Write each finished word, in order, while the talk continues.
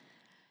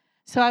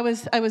So I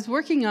was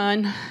working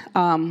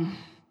on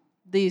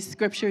these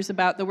scriptures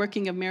about the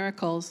working of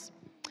miracles,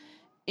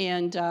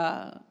 and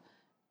a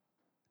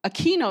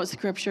keynote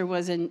scripture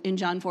was in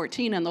John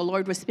 14, and the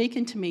Lord was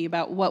speaking to me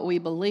about what we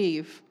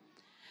believe.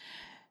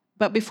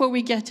 But before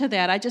we get to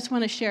that, I just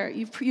want to share,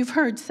 you've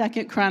heard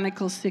 2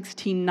 Chronicles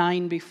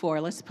 16:9 before.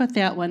 Let's put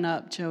that one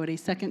up, Jody,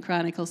 2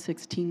 Chronicles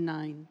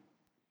 16:9.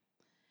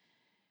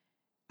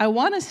 I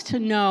want us to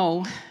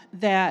know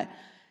that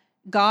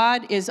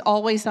God is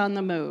always on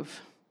the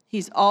move.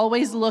 He's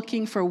always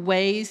looking for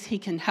ways he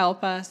can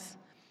help us.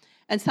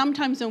 And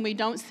sometimes when we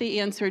don't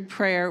see answered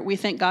prayer, we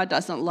think God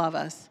doesn't love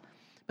us.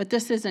 But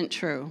this isn't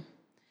true.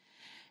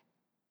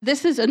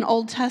 This is an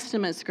Old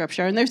Testament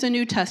scripture, and there's a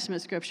New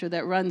Testament scripture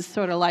that runs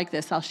sort of like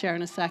this. I'll share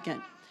in a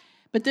second.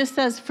 But this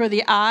says, "For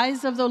the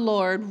eyes of the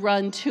Lord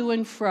run to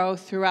and fro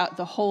throughout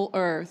the whole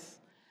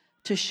earth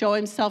to show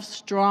himself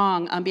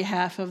strong on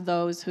behalf of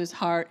those whose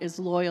heart is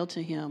loyal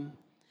to him."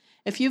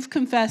 If you've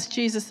confessed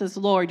Jesus as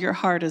Lord, your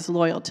heart is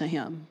loyal to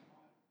him.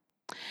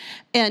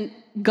 And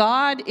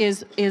God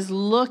is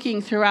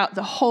looking throughout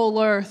the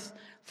whole earth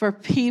for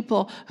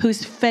people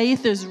whose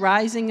faith is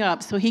rising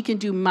up so he can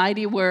do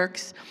mighty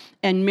works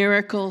and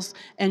miracles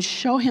and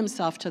show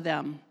himself to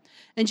them.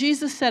 And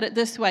Jesus said it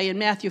this way in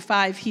Matthew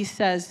 5. He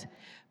says,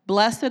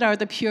 "Blessed are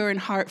the pure in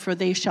heart, for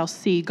they shall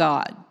see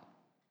God."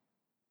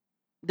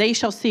 They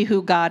shall see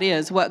who God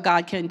is, what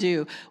God can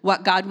do,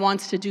 what God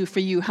wants to do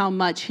for you, how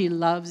much he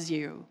loves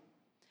you.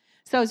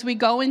 So as we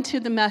go into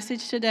the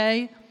message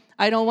today,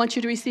 I don't want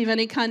you to receive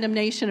any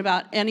condemnation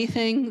about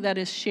anything that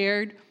is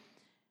shared,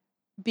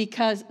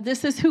 because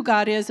this is who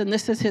God is and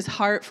this is his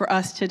heart for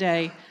us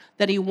today,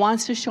 that he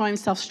wants to show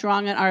himself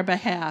strong on our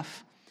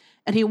behalf.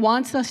 And he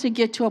wants us to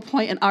get to a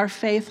point in our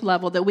faith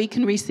level that we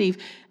can receive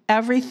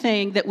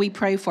everything that we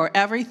pray for,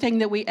 everything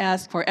that we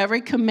ask for, every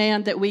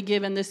command that we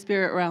give in the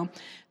spirit realm,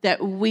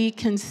 that we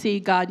can see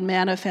God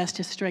manifest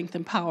his strength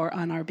and power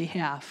on our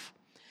behalf.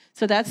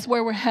 So that's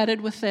where we're headed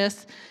with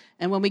this.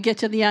 And when we get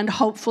to the end,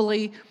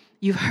 hopefully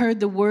you've heard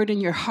the word in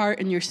your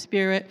heart and your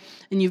spirit,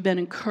 and you've been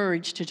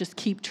encouraged to just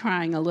keep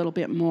trying a little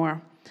bit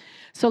more.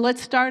 So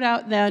let's start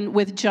out then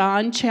with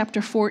John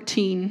chapter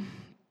 14.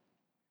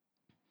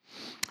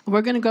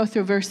 We're going to go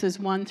through verses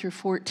 1 through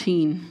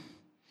 14.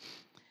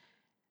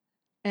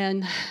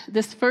 And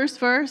this first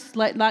verse,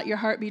 "Let not your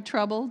heart be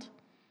troubled."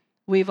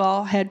 We've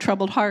all had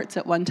troubled hearts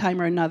at one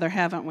time or another,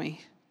 haven't we?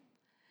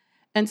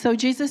 And so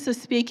Jesus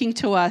is speaking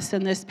to us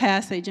in this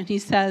passage, and he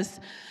says,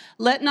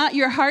 "Let not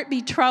your heart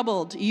be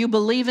troubled. You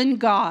believe in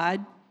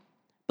God,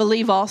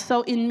 believe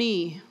also in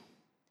me.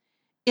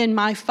 In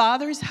my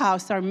Father's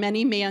house are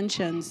many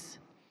mansions.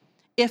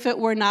 If it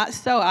were not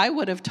so, I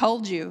would have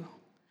told you.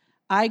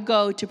 I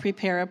go to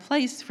prepare a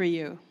place for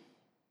you.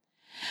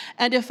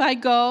 And if I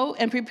go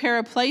and prepare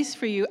a place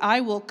for you, I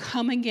will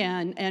come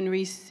again and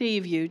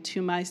receive you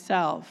to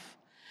myself,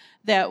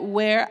 that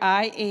where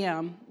I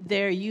am,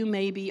 there you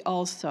may be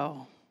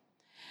also.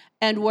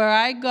 And where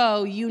I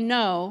go, you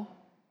know,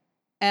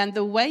 and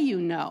the way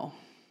you know."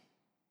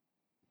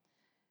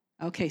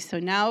 Okay, so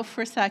now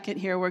for a second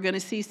here, we're going to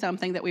see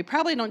something that we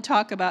probably don't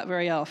talk about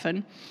very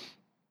often.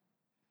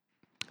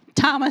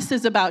 Thomas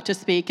is about to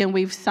speak, and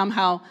we've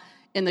somehow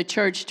in the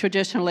church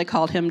traditionally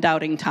called him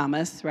Doubting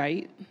Thomas,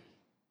 right?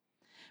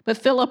 But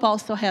Philip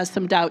also has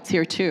some doubts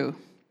here too.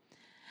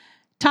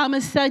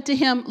 Thomas said to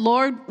him,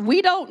 "Lord,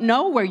 we don't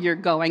know where you're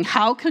going.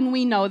 How can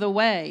we know the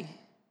way?"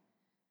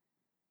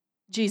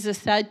 Jesus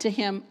said to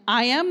him,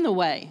 "I am the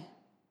way,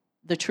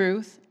 the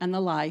truth, and the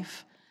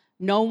life.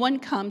 No one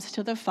comes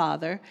to the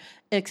Father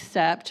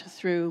except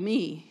through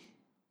me.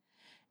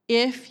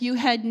 If you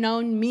had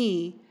known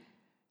me,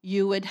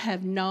 you would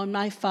have known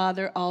my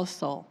Father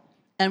also.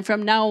 And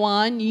from now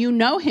on, you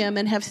know him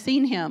and have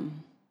seen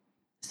him."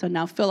 So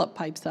now Philip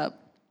pipes up.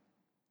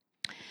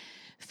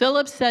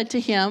 Philip said to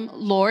him,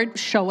 "Lord,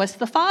 show us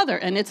the Father,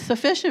 and it's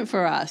sufficient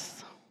for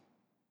us."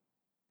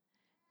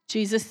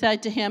 Jesus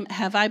said to him,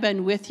 "Have I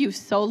been with you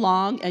so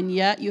long, and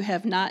yet you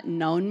have not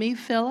known me,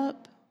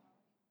 Philip?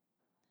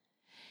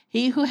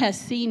 He who has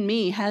seen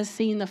me has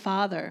seen the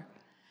Father.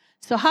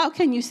 So how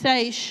can you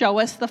say, 'Show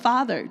us the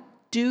Father'?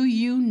 Do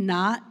you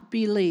not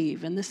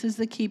believe?" And this is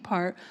the key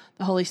part.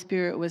 The Holy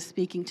Spirit was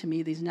speaking to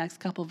me these next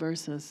couple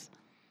verses.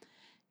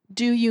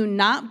 "Do you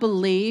not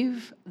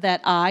believe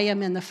that I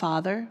am in the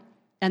Father,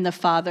 and the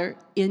Father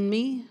in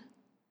me?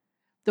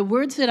 The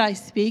words that I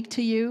speak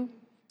to you,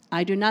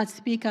 I do not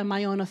speak on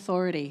my own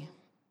authority,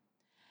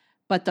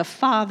 but the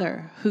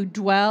Father who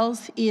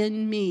dwells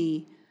in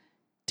me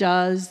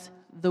does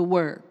the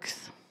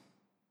works.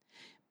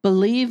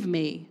 Believe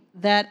me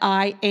that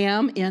I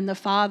am in the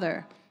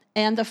Father,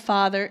 and the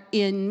Father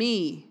in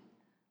me,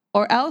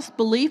 or else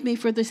believe me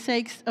for the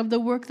sakes of the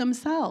work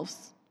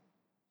themselves.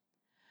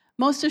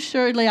 Most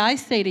assuredly, I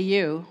say to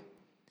you,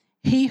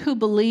 he who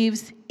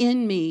believes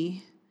in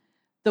me,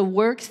 the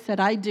works that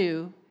I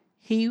do,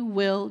 he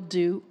will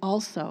do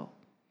also.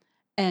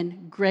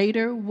 And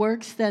greater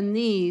works than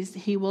these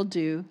he will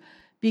do,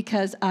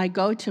 because I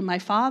go to my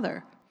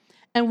Father.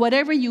 And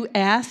whatever you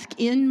ask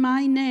in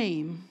my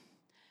name,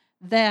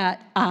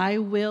 that I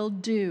will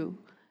do,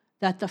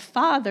 that the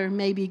Father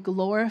may be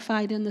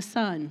glorified in the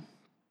Son.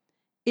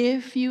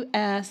 If you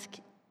ask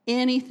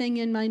anything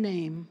in my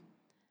name,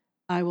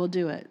 I will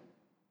do it.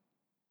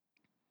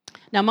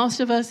 Now, most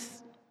of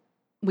us,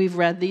 we've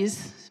read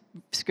these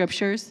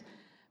scriptures,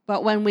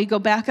 but when we go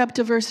back up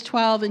to verse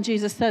 12 and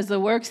Jesus says, the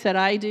works that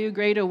I do,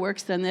 greater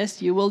works than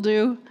this, you will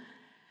do.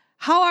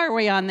 How are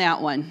we on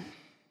that one?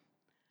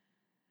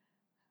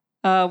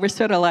 We're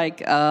sort of like,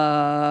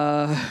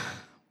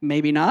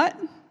 maybe not.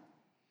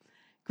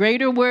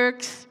 Greater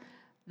works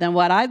than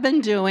what I've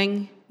been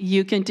doing,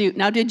 you can do.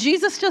 Now, did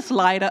Jesus just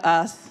lie to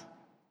us?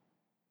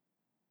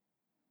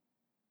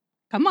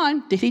 Come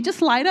on, did he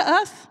just lie to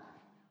us?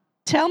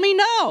 Tell me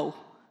no.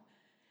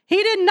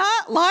 He did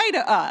not lie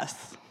to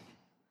us.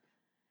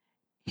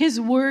 His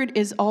word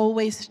is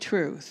always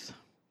truth.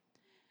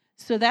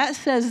 So that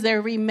says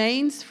there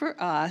remains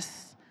for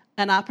us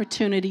an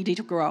opportunity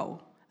to grow,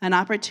 an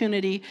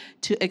opportunity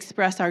to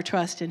express our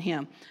trust in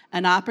him,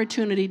 an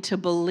opportunity to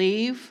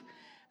believe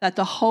that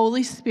the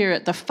Holy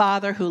Spirit, the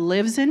Father who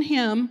lives in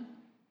him,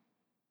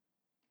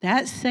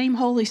 that same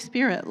Holy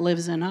Spirit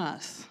lives in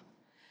us.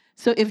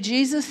 So if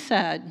Jesus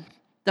said,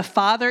 the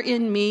Father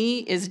in me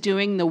is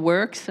doing the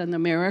works and the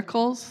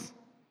miracles,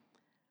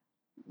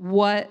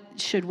 what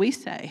should we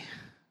say?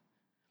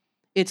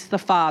 It's the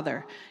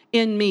Father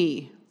in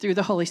me through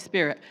the Holy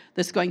Spirit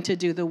that's going to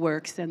do the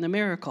works and the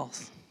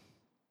miracles.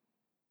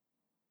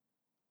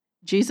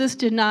 Jesus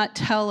did not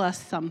tell us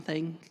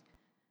something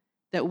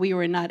that we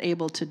were not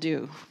able to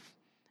do.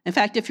 In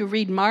fact, if you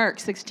read Mark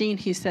 16,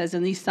 he says,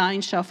 and these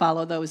signs shall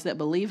follow those that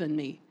believe in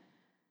me.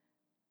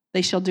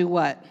 They shall do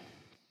what?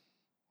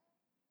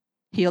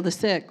 Heal the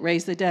sick,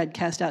 raise the dead,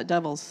 cast out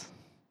devils.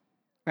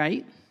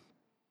 Right?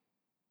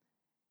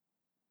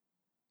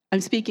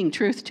 I'm speaking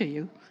truth to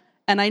you.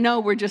 And I know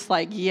we're just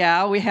like,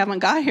 yeah, we haven't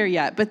got here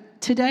yet.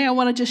 But today I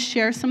want to just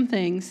share some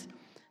things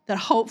that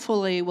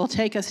hopefully will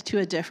take us to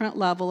a different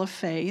level of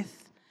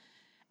faith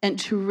and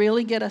to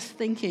really get us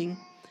thinking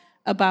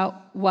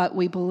about what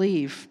we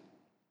believe.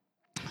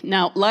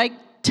 Now, like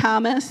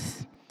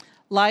Thomas,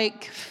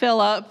 like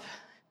Philip,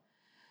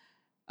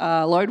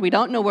 Lord, we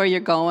don't know where you're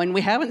going.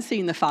 We haven't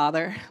seen the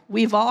Father.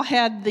 We've all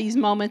had these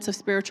moments of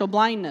spiritual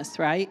blindness,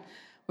 right?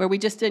 Where we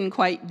just didn't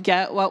quite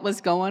get what was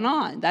going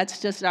on.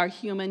 That's just our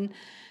human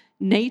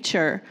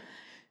nature,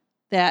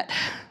 that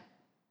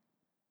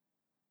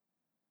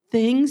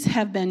things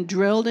have been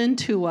drilled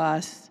into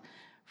us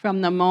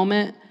from the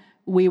moment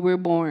we were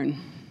born.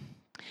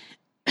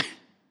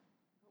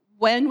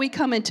 When we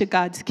come into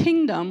God's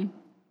kingdom,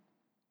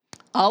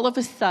 all of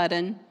a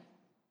sudden,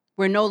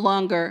 we're no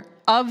longer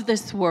of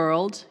this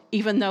world,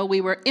 even though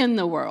we were in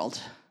the world.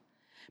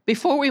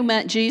 Before we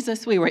met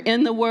Jesus, we were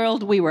in the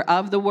world, we were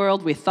of the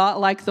world, we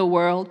thought like the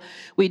world,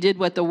 we did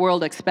what the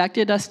world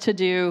expected us to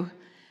do.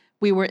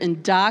 We were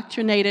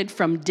indoctrinated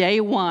from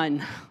day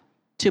one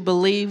to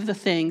believe the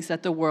things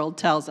that the world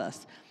tells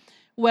us.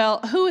 Well,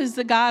 who is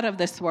the God of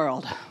this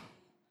world?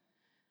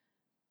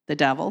 The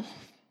devil.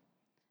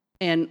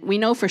 And we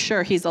know for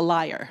sure he's a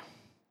liar.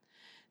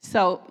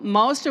 So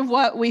most of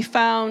what we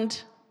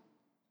found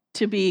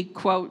to be,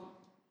 quote,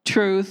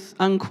 truth,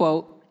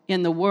 unquote,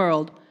 in the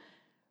world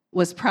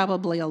was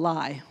probably a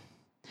lie.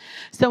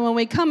 So when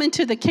we come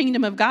into the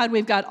kingdom of God,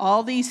 we've got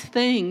all these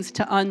things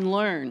to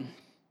unlearn.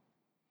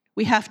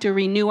 We have to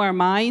renew our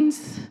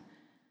minds.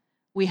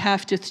 We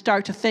have to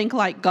start to think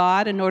like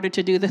God in order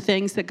to do the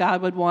things that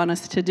God would want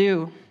us to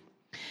do.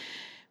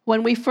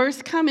 When we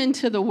first come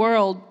into the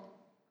world,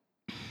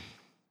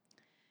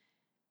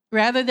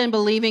 rather than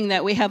believing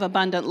that we have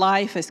abundant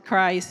life as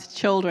Christ's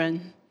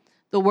children,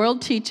 the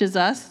world teaches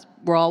us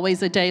we're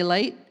always a day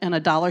late and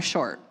 $1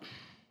 short.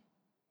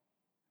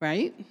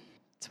 Right?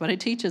 That's what it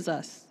teaches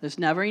us. There's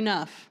never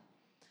enough.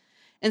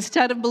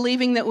 Instead of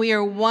believing that we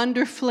are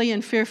wonderfully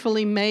and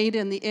fearfully made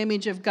in the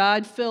image of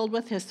God, filled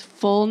with his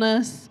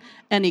fullness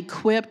and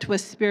equipped with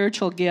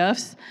spiritual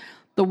gifts,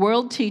 the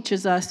world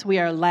teaches us we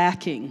are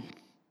lacking,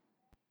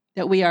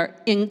 that we are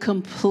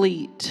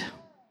incomplete.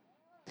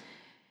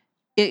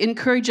 It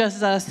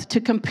encourages us to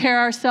compare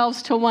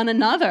ourselves to one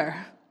another.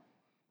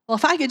 Well,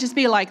 if I could just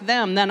be like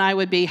them, then I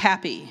would be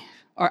happy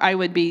or I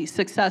would be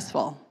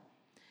successful.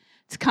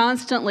 It's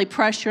constantly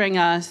pressuring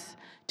us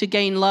to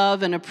gain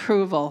love and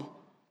approval.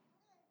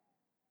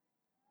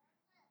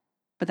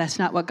 But that's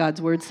not what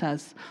God's word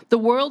says. The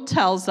world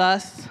tells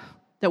us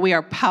that we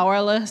are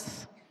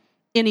powerless,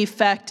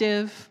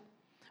 ineffective,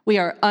 we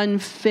are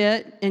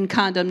unfit in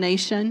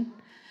condemnation,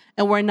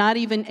 and we're not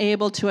even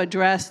able to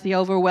address the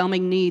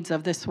overwhelming needs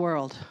of this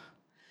world.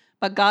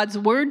 But God's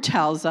word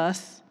tells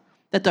us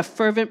that the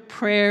fervent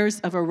prayers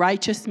of a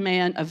righteous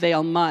man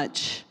avail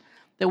much,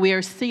 that we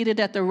are seated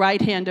at the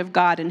right hand of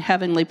God in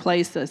heavenly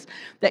places,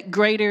 that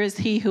greater is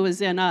he who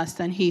is in us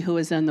than he who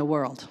is in the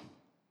world.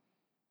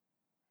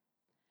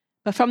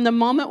 But from the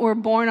moment we're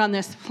born on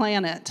this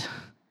planet,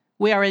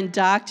 we are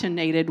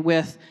indoctrinated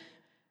with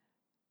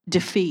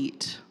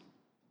defeat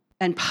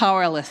and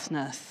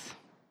powerlessness.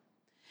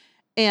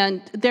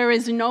 And there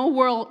is no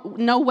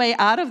way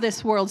out of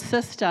this world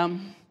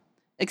system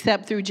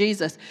except through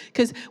Jesus.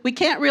 Because we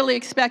can't really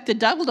expect the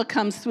devil to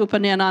come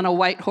swooping in on a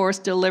white horse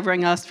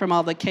delivering us from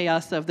all the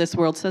chaos of this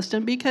world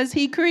system, because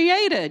he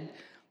created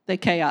the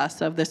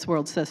chaos of this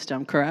world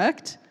system,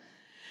 correct?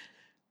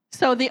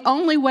 So the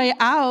only way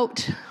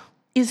out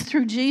is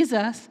through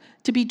Jesus,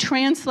 to be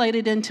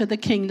translated into the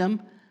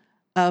kingdom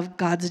of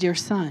God's dear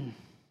Son,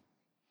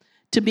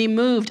 to be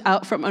moved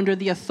out from under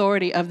the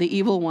authority of the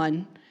evil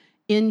one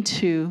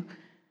into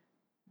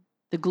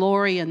the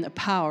glory and the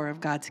power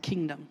of God's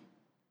kingdom.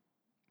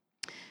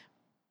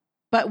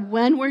 But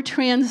when we're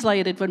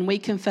translated, when we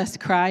confess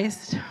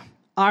Christ,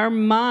 our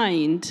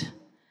mind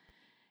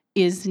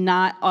is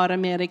not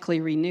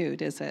automatically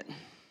renewed, is it?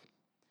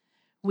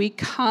 We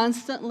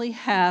constantly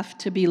have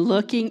to be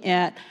looking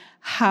at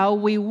how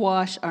we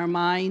wash our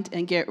mind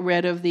and get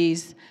rid of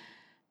these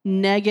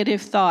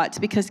negative thoughts,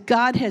 because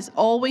God has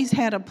always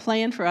had a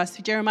plan for us.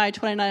 Jeremiah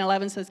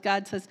 29:11 says,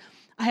 God says,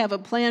 I have a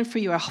plan for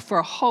you, for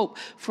a hope,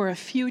 for a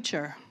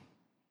future.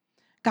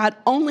 God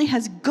only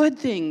has good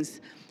things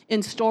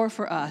in store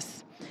for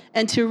us.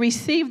 And to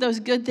receive those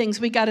good things,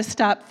 we got to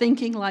stop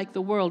thinking like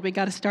the world. We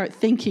got to start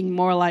thinking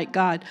more like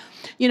God.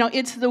 You know,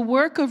 it's the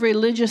work of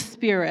religious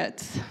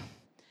spirits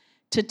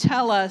to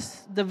tell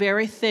us the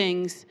very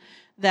things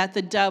that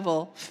the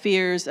devil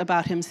fears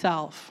about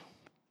himself.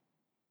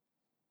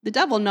 The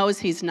devil knows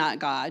he's not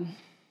God.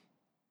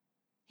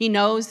 He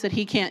knows that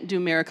he can't do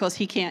miracles.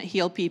 He can't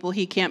heal people.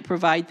 He can't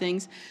provide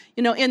things.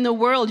 You know, in the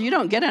world, you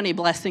don't get any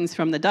blessings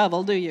from the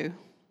devil, do you?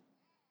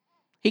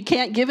 He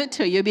can't give it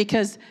to you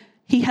because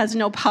he has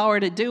no power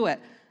to do it.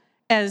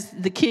 As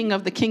the king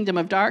of the kingdom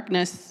of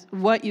darkness,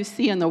 what you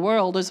see in the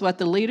world is what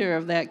the leader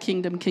of that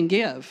kingdom can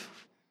give.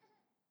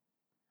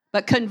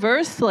 But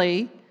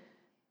conversely,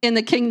 in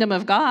the kingdom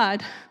of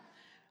God,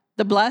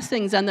 the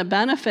blessings and the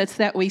benefits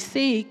that we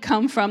see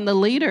come from the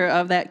leader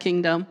of that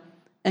kingdom,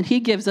 and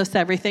he gives us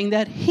everything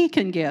that he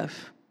can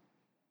give.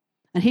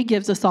 And he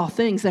gives us all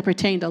things that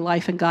pertain to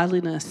life and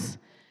godliness.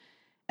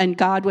 And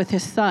God, with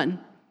his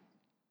Son,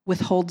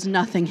 withholds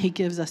nothing. He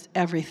gives us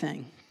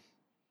everything,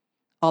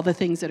 all the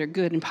things that are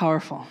good and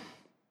powerful.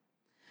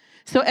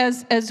 So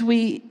as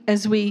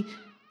we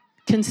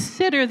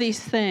consider these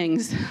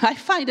things, I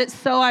find it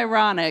so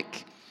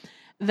ironic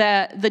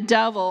that the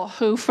devil,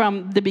 who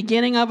from the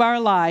beginning of our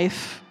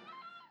life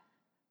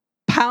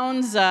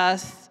pounds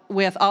us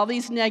with all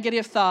these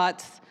negative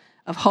thoughts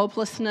of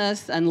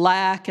hopelessness and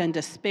lack and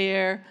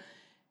despair,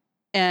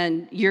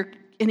 and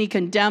he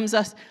condemns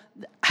us.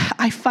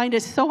 I find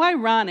it so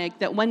ironic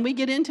that when we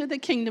get into the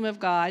kingdom of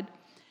God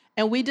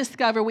and we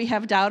discover we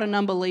have doubt and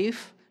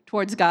unbelief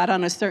towards God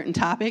on a certain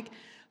topic,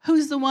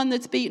 who's the one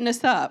that's beating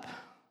us up?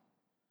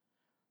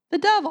 The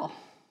devil.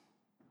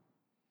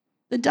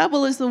 The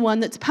devil is the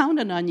one that's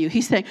pounding on you.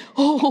 He's saying,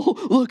 oh,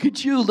 look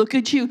at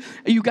you.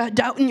 You got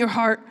doubt in your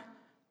heart.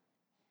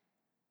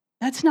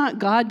 That's not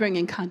God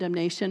bringing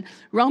condemnation.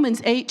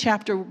 Romans 8,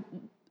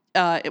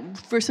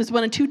 verses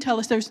 1 and 2 tell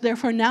us there's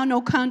therefore now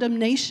no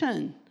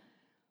condemnation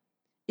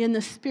in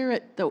the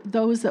Spirit,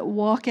 those that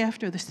walk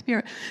after the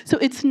Spirit. So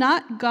it's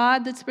not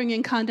God that's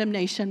bringing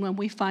condemnation when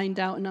we find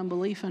doubt and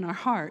unbelief in our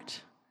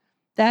heart.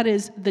 That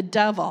is the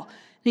devil.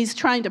 He's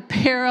trying to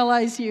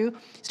paralyze you.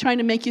 He's trying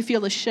to make you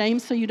feel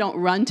ashamed so you don't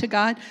run to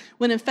God,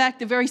 when in fact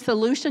the very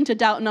solution to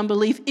doubt and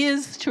unbelief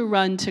is to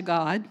run to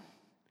God.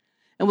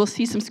 And we'll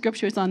see some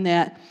scriptures on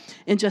that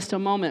in just a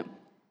moment.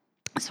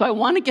 So I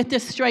want to get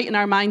this straight in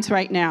our minds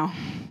right now,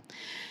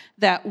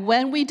 that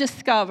when we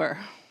discover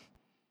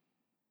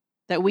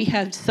that we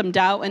have some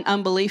doubt and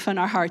unbelief in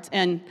our hearts,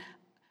 and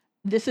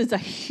this is a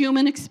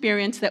human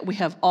experience that we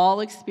have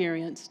all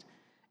experienced,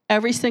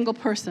 every single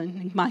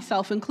person,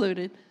 myself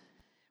included,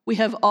 we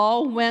have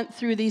all went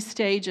through these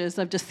stages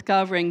of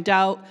discovering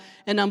doubt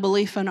and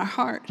unbelief in our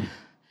heart.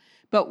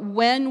 But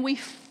when we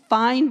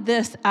find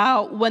this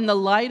out, when the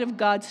light of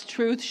God's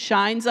truth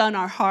shines on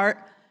our heart,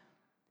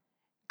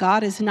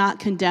 God is not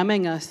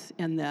condemning us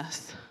in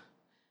this.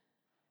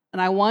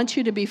 And I want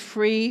you to be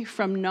free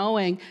from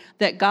knowing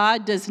that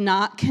God does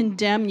not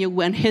condemn you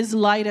when his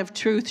light of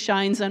truth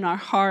shines in our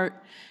heart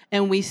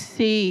and we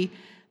see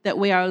that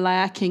we are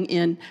lacking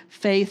in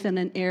faith in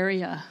an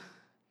area.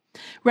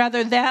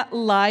 Rather, that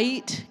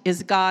light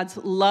is God's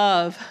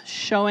love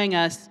showing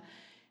us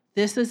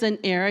this is an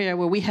area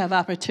where we have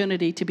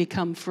opportunity to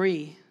become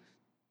free.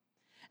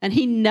 And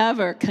he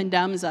never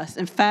condemns us.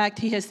 In fact,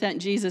 he has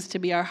sent Jesus to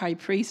be our high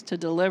priest to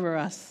deliver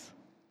us.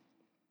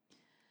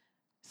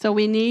 So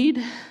we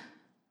need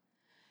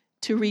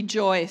to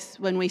rejoice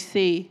when we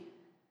see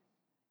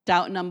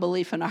doubt and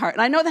unbelief in our heart.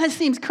 And I know that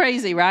seems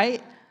crazy,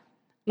 right?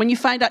 When you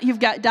find out you've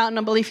got doubt and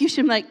unbelief, you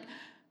should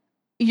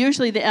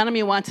usually the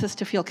enemy wants us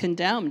to feel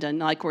condemned and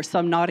like we're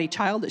some naughty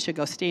child that should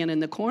go stand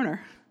in the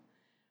corner.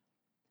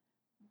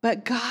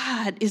 But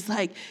God is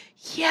like,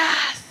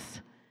 yes,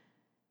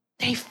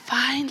 they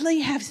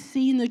finally have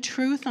seen the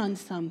truth on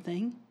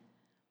something,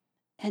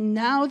 and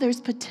now there's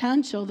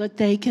potential that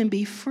they can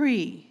be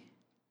free.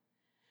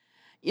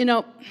 You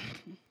know,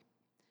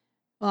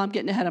 well, I'm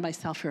getting ahead of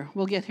myself here.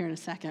 We'll get here in a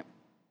second.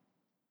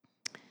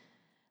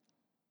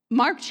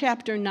 Mark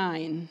chapter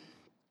 9.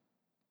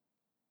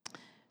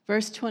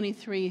 verse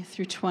 23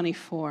 through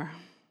 24.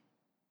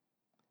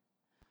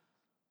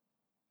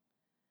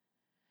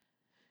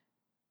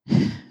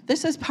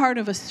 This is part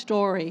of a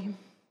story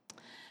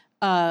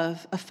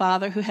of a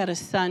father who had a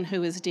son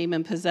who was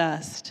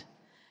demon-possessed.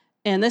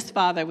 And this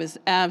father was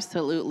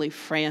absolutely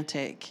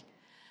frantic.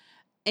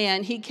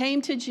 And he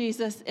came to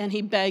Jesus and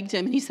he begged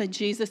him. And he said,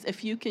 Jesus,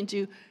 if you can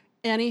do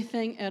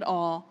anything at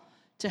all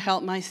to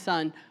help my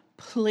son,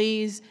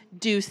 please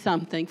do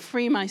something.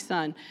 Free my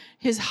son.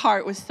 His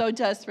heart was so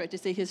desperate to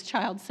see his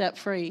child set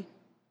free.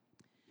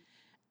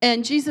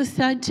 And Jesus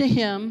said to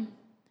him,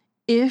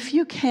 if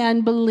you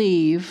can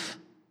believe,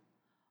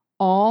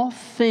 all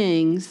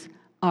things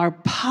are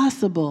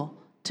possible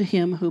to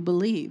him who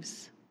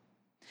believes.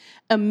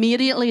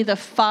 Immediately the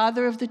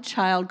father of the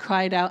child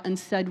cried out and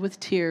said with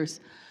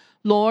tears,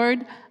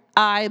 Lord,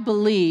 I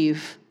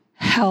believe,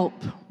 help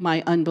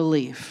my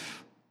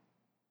unbelief.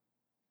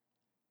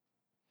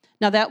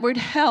 Now that word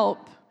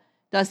help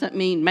doesn't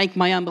mean make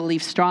my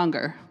unbelief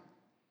stronger.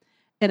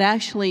 It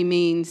actually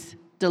means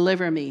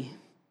deliver me.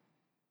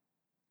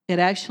 It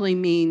actually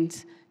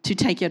means to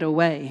take it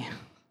away.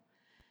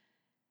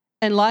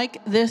 And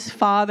like this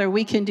father,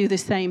 we can do the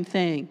same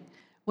thing.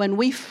 When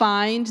we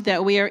find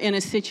that we are in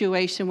a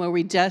situation where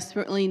we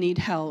desperately need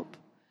help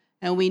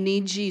and we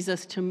need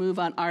Jesus to move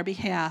on our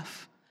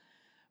behalf,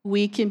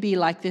 we can be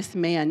like this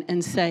man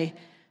and say,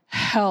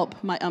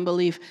 help my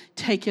unbelief,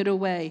 take it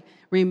away,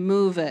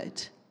 remove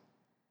it.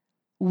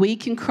 We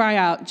can cry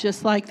out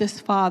just like this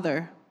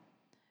father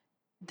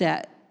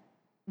that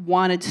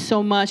wanted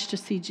so much to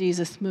see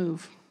Jesus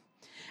move.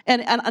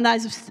 And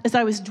as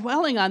I was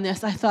dwelling on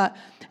this, I thought,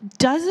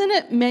 doesn't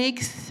it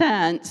make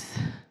sense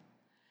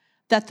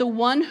that the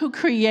one who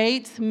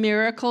creates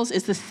miracles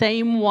is the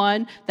same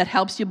one that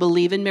helps you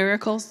believe in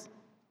miracles?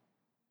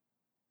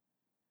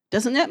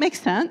 Doesn't that make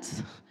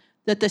sense?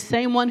 That the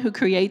same one who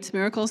creates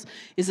miracles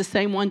is the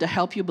same one to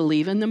help you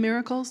believe in the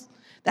miracles?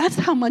 That's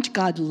how much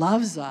God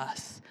loves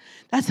us.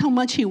 That's how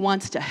much he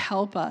wants to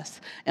help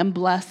us and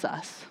bless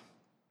us.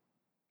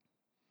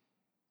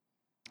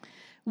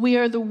 We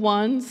are the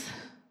ones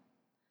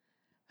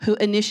who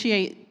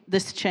initiate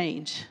this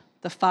change.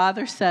 The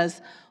Father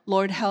says,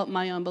 Lord, help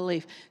my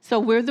unbelief. So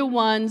we're the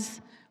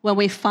ones, when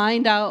we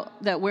find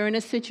out that we're in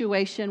a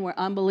situation where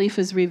unbelief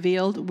is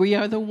revealed, we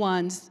are the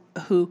ones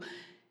who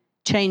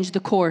change the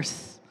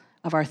course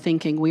of our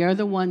thinking. We are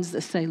the ones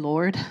that say,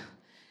 Lord,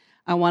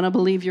 I want to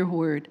believe your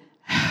word.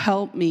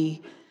 Help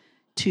me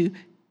to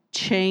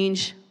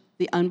change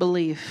the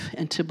unbelief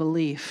into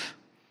belief.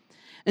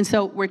 And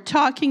so we're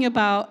talking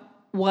about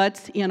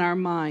what's in our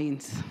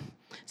minds.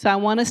 So I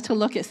want us to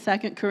look at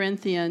 2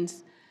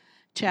 Corinthians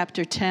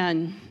chapter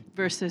 10,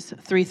 verses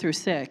 3 through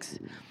 6.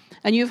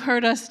 And you've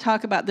heard us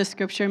talk about this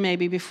scripture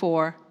maybe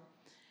before.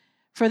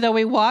 For though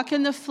we walk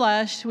in the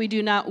flesh, we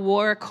do not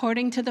war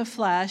according to the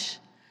flesh.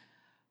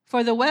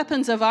 For the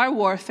weapons of our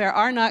warfare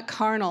are not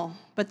carnal,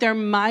 but they're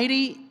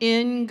mighty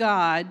in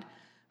God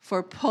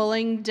for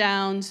pulling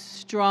down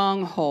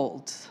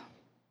strongholds,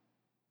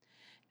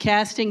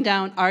 casting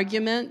down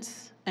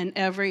arguments and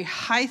every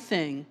high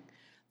thing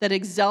that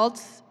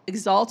exalts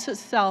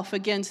itself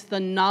against the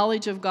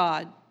knowledge of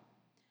God,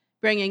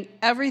 bringing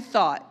every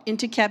thought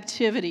into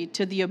captivity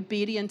to the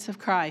obedience of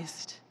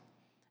Christ,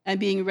 and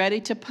being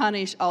ready to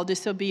punish all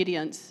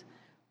disobedience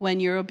when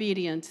your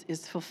obedience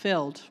is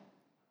fulfilled.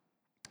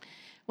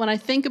 When I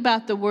think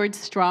about the word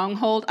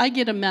stronghold, I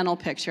get a mental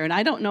picture, and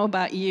I don't know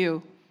about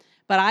you,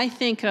 but I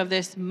think of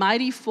this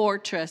mighty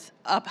fortress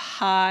up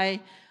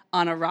high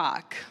on a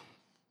rock.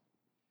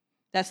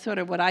 That's sort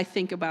of what I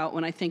think about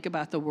when I think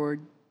about the word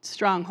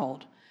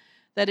stronghold.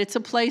 That it's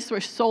a place where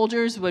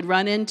soldiers would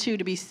run into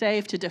to be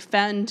safe, to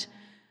defend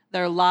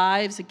their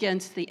lives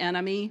against the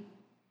enemy.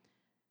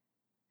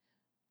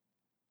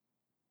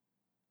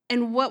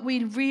 And what we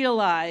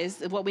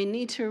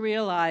need to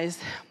realize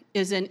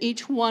is in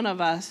each one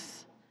of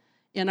us,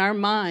 in our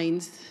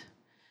minds,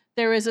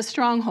 there is a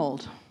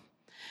stronghold.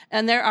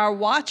 And there are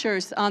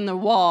watchers on the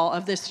wall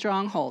of this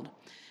stronghold.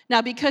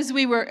 Now, because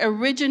we were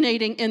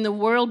originating in the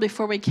world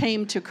before we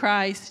came to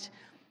Christ,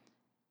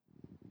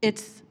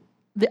 it's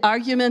the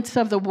arguments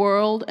of the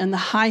world and the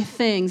high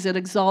things that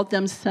exalt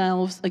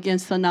themselves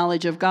against the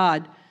knowledge of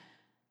God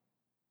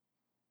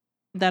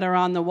that are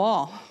on the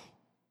wall.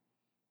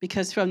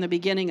 Because from the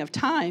beginning of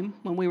time,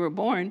 when we were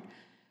born,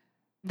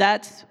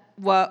 that's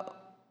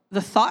what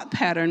the thought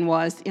pattern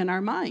was in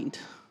our mind.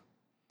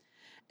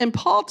 And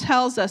Paul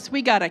tells us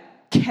we got to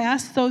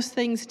cast those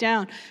things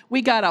down.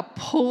 We got to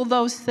pull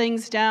those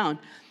things down.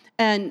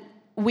 And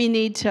we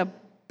need to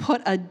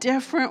put a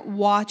different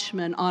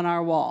watchman on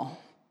our wall.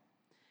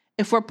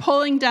 If we're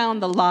pulling down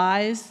the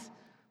lies,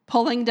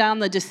 pulling down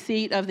the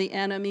deceit of the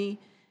enemy,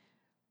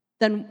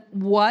 then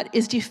what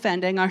is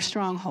defending our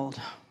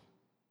stronghold?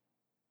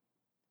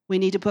 We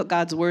need to put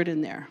God's word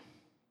in there.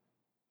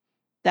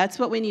 That's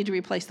what we need to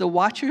replace. The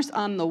watchers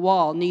on the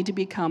wall need to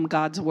become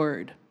God's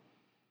word,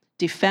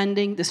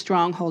 defending the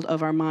stronghold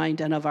of our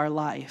mind and of our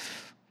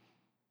life.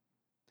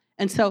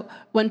 And so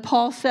when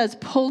Paul says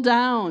pull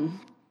down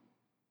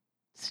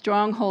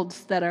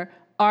strongholds that are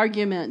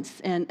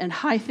arguments and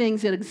high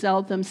things that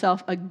exalt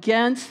themselves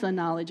against the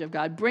knowledge of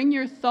God. Bring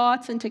your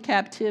thoughts into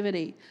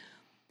captivity.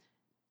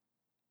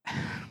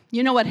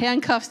 You know what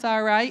handcuffs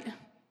are, right?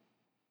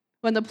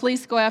 When the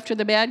police go after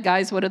the bad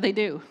guys, what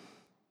do?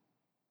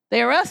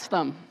 They arrest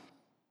them.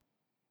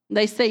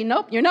 They say,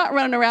 nope, you're not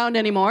running around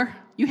anymore.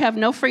 You have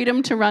no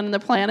freedom to run the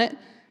planet.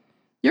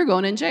 You're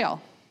going in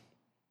jail.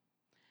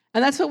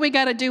 And that's what we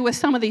got to do with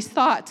some of these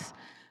thoughts.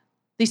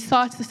 These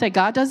thoughts that say,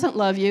 God doesn't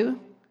love you.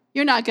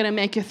 You're not going to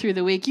make it through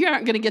the week. You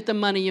aren't going to get the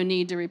money you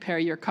need to repair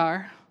your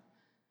car.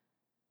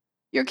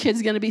 Your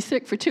kid's going to be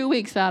sick for 2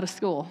 weeks out of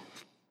school.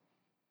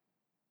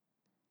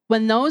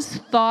 When those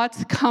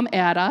thoughts come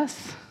at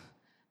us,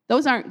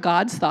 those aren't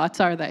God's thoughts,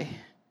 are they?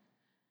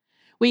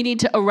 We need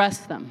to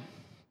arrest them.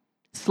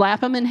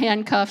 Slap them in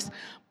handcuffs,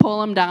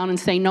 pull them down, and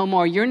say, no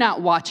more. You're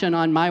not watching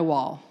on my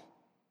wall.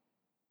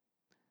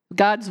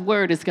 God's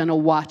word is going to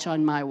watch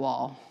on my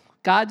wall.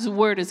 God's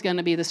word is going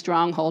to be the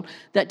stronghold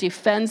that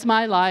defends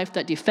my life,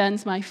 that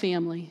defends my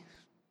family.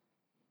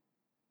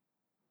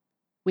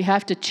 We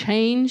have to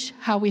change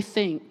how we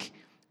think.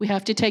 We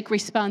have to take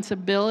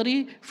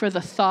responsibility for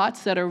the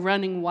thoughts that are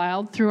running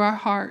wild through our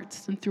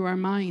hearts and through our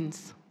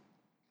minds.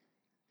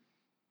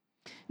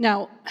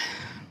 Now,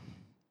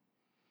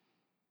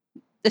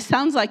 it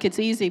sounds like it's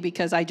easy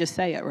because I just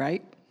say it,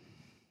 right?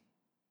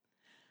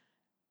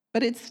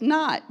 But it's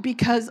not,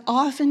 because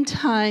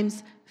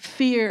oftentimes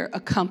fear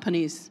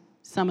accompanies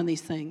some of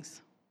these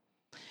things.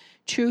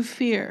 True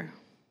fear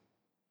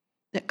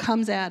that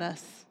comes at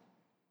us.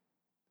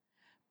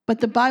 But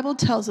the Bible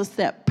tells us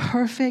that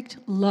perfect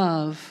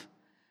love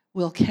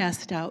will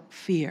cast out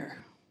fear.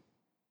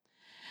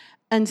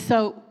 And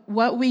so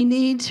what we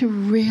need to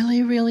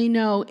really, really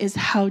know is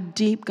how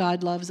deep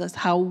God loves us,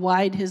 how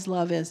wide his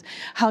love is,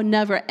 how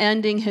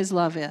never-ending his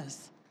love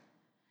is.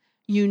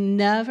 You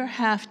never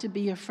have to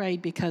be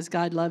afraid because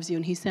God loves you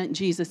and he sent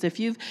Jesus. If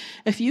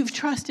you've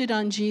trusted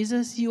on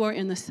Jesus, you are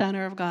in the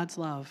center of God's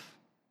love.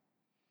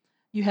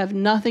 You have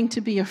nothing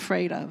to be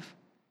afraid of.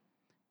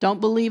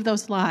 Don't believe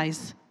those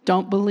lies.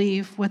 Don't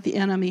believe what the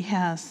enemy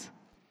has.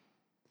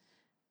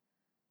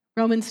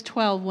 Romans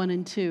 12, 1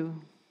 and 2.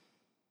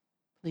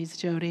 Please,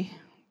 Jody.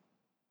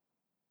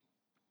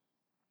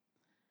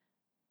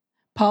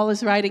 Paul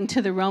is writing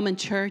to the Roman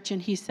church,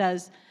 and he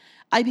says,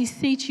 I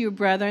beseech you,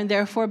 brethren,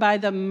 therefore, by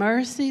the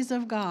mercies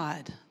of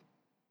God,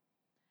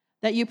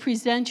 that you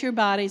present your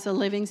bodies a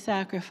living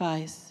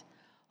sacrifice,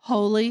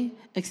 holy,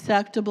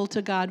 acceptable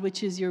to God,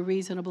 which is your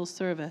reasonable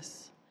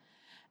service.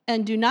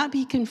 And do not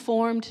be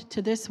conformed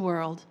to this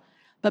world,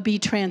 but be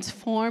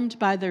transformed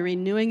by the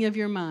renewing of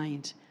your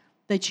mind,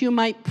 that you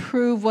might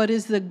prove what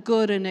is the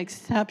good and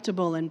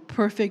acceptable and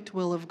perfect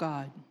will of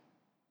God.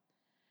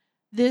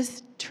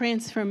 This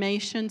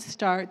transformation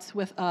starts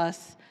with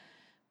us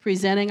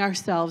presenting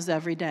ourselves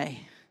every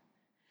day.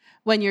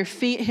 When your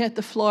feet hit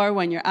the floor,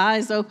 when your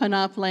eyes open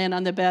up, laying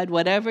on the bed,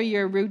 whatever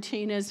your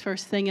routine is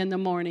first thing in the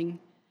morning,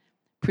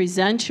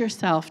 present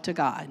yourself to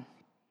God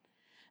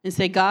and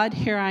say, God,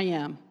 here I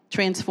am.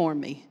 Transform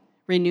me.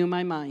 Renew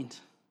my mind.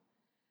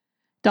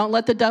 Don't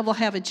let the devil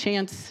have a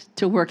chance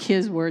to work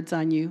his words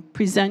on you.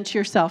 Present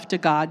yourself to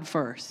God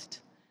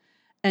first.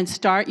 And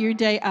start your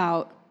day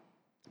out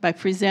by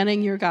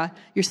presenting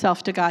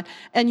yourself to God.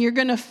 And you're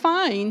going to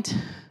find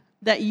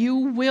that you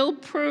will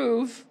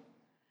prove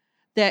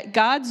that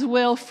God's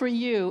will for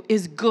you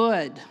is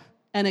good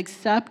and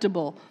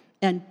acceptable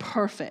and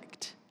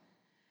perfect.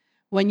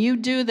 When you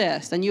do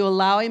this and you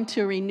allow him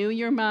to renew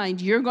your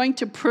mind, you're going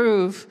to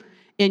prove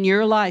in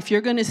your life,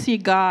 you're going to see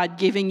God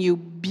giving you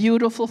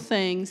beautiful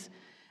things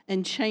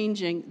and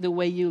changing the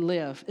way you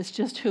live. It's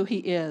just who he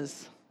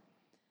is.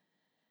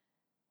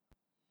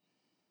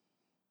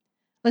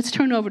 Let's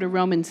turn over to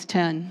Romans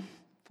 10,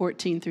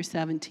 14 through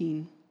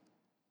 17.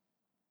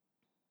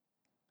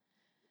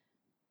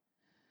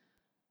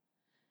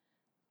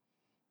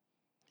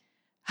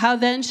 How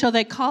then shall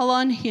they call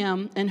on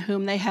him in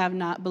whom they have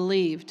not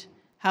believed?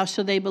 How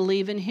shall they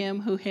believe in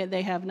him who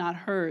they have not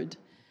heard?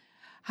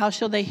 How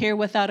shall they hear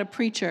without a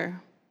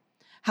preacher?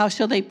 How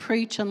shall they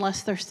preach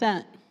unless they're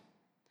sent?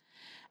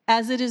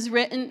 As it is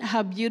written,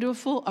 how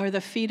beautiful are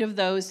the feet of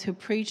those who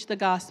preach the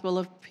gospel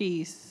of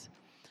peace,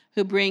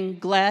 who bring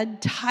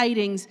glad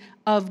tidings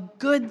of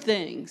good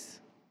things.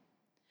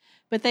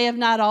 But they have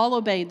not all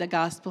obeyed the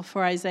gospel,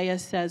 for Isaiah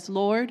says,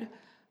 Lord,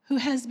 who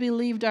has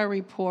believed our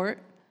report?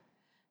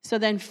 So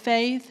then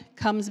faith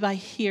comes by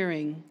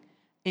hearing,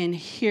 and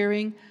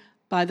hearing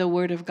by the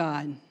word of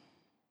God.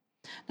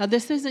 Now,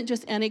 this isn't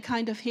just any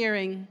kind of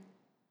hearing.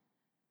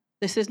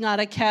 This is not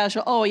a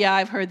casual, oh yeah,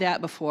 I've heard that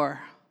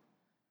before.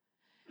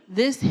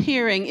 This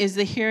hearing is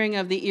the hearing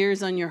of the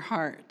ears on your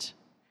heart.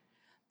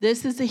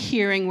 This is a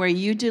hearing where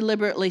you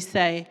deliberately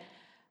say,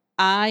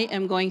 I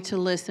am going to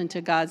listen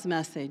to God's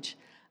message.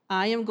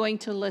 I am going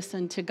to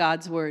listen to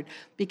God's word,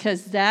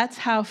 because that's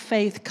how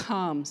faith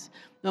comes.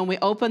 When we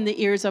open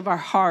the ears of our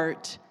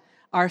heart,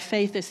 our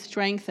faith is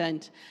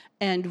strengthened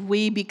and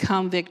we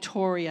become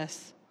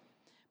victorious.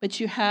 But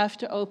you have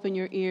to open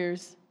your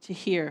ears to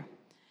hear.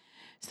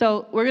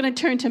 So we're going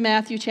to turn to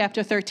Matthew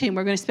chapter 13.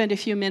 We're going to spend a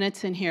few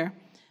minutes in here.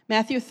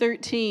 Matthew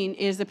 13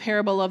 is the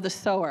parable of the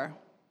sower.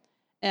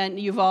 And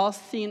you've all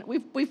seen,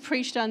 we've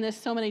preached on this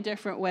so many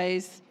different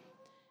ways,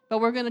 but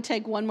we're going to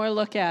take one more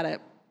look at it.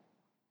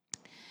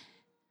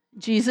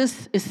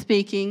 Jesus is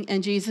speaking,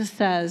 and Jesus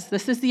says,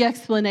 this is the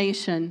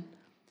explanation.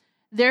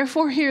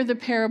 Therefore, hear the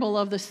parable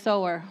of the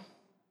sower.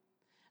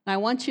 And I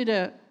want you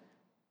to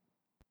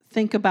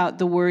think about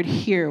the word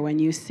hear when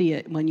you see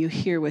it, when you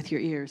hear with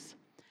your ears.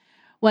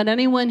 When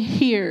anyone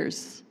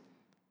hears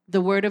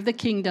the word of the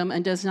kingdom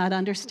and does not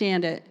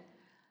understand it,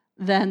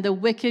 then the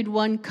wicked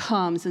one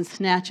comes and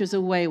snatches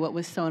away what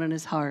was sown in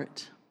his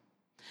heart.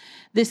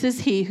 This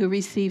is he who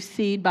receives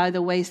seed by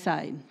the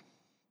wayside.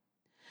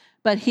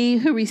 But he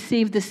who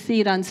received the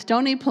seed on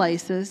stony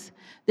places,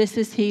 this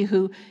is he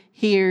who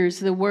hears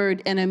the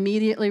word and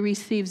immediately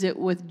receives it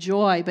with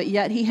joy, but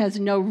yet he has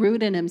no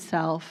root in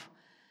himself,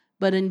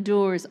 but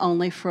endures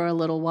only for a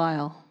little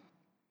while.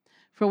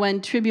 For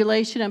when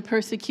tribulation and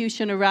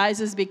persecution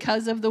arises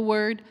because of the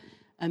word,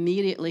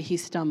 immediately he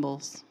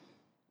stumbles.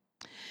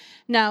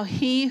 Now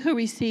he who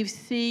receives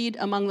seed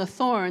among the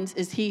thorns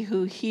is he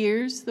who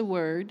hears the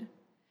word,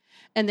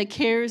 and the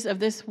cares of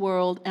this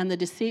world and the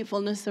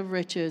deceitfulness of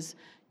riches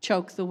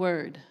choke the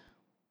word,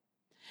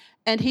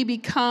 and he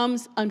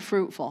becomes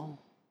unfruitful.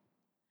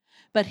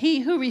 But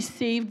he who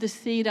received the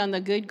seed on the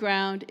good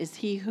ground is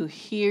he who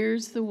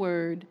hears the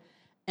word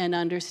and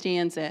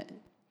understands it,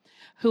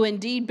 who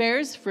indeed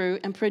bears fruit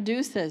and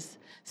produces,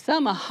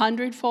 some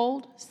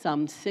 100-fold,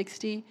 some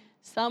 60,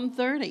 some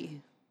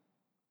 30.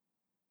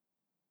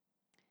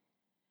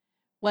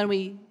 When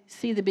we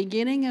see the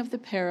beginning of the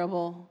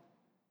parable,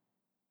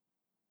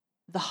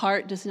 the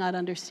heart does not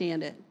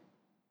understand it.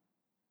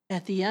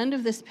 At the end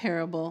of this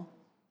parable,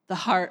 the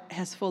heart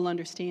has full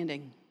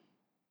understanding.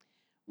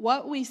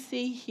 What we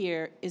see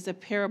here is a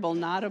parable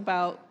not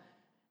about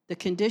the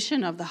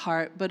condition of the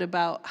heart, but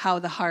about how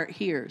the heart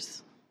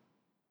hears.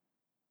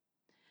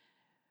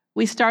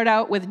 We start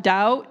out with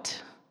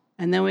doubt,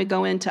 and then we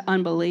go into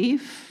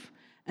unbelief,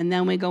 and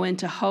then we go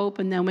into hope,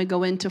 and then we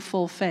go into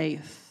full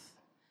faith.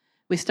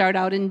 We start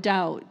out in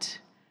doubt.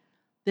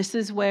 This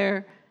is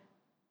where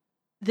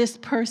this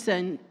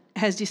person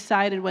has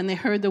decided when they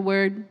heard the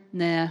word,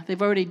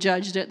 they've already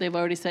judged it. They've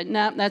already said,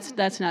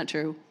 that's not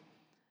true.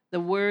 The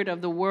word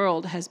of the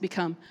world has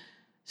become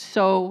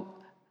so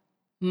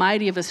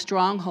mighty of a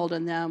stronghold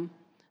in them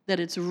that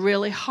it's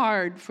really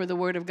hard for the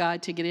word of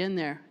God to get in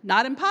there.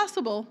 Not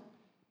impossible,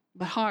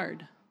 but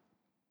hard.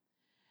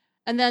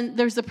 And then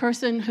there's the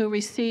person who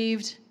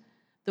received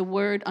the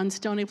word on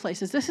stony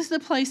places. This is the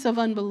place of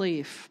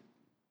unbelief,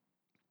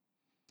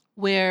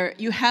 where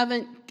you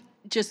haven't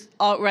just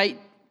outright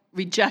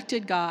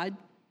rejected God,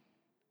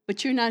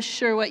 but you're not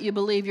sure what you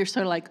believe. You're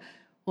sort of like,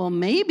 well,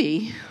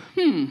 maybe,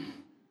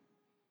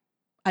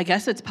 I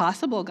guess it's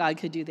possible God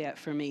could do that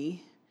for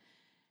me.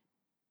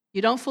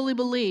 You don't fully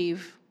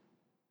believe,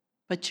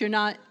 but you're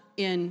not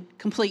in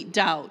complete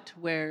doubt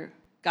where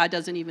God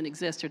doesn't even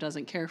exist or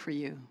doesn't care for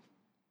you.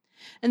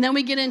 And then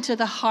we get into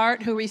the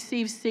heart who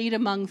receives seed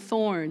among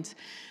thorns.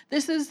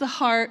 This is the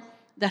heart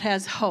that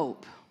has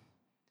hope.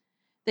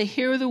 They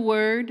hear the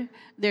word.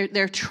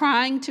 They're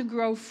trying to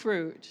grow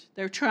fruit.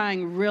 They're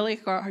trying really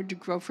hard to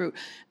grow fruit.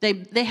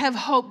 They have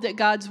hope that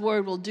God's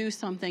word will do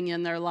something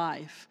in their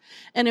life.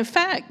 And in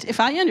fact, if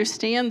I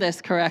understand this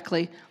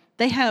correctly,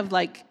 they have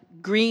like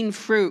green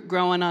fruit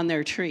growing on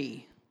their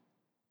tree.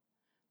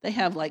 They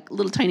have like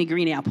little tiny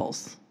green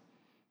apples.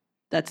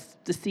 That's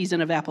the season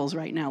of apples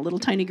right now, little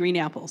tiny green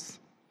apples.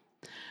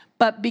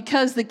 But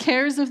because the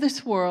cares of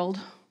this world,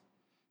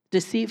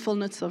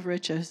 deceitfulness of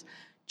riches,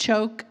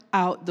 choke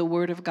out the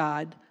word of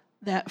God,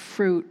 that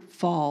fruit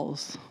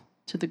falls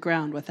to the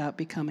ground without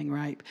becoming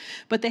ripe.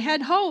 But they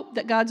had hope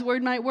that God's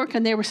word might work,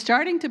 and they were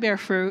starting to bear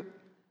fruit,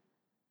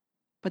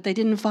 but they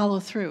didn't follow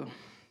through.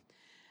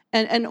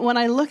 And when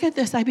I look at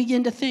this, I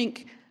begin to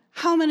think,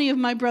 how many of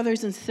my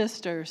brothers and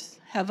sisters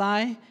have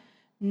I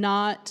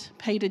not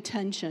paid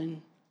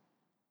attention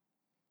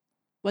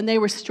when they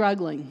were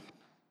struggling?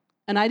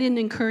 And I didn't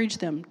encourage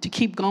them to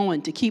keep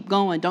going,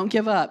 don't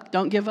give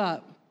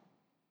up.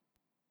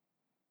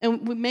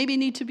 And we maybe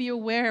need to be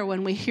aware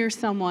when we hear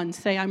someone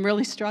say, I'm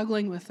really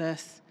struggling with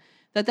this,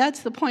 that's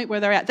the point where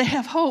they're at. They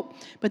have hope,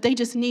 but they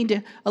just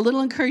need a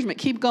little encouragement.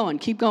 Keep going,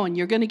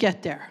 you're going to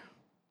get there.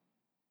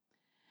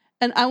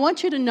 And I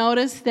want you to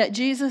notice that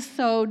Jesus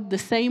sowed the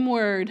same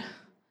word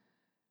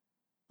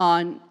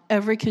on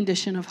every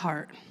condition of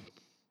heart.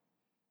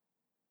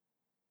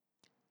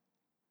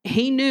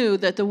 He knew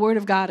that the word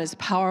of God is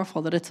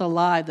powerful, that it's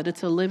alive, that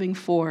it's a living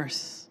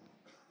force.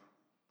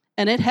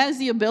 And it has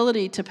the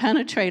ability to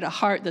penetrate a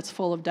heart that's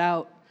full of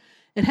doubt.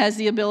 It has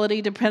the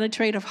ability to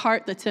penetrate a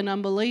heart that's in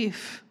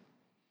unbelief.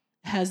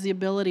 It has the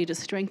ability to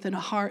strengthen a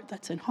heart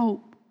that's in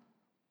hope.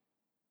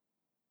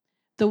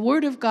 The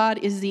word of God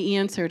is the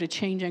answer to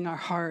changing our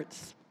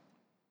hearts.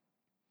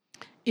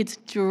 It's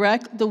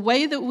direct. The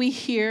way that we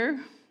hear,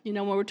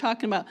 when we're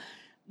talking about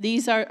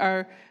these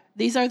are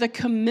the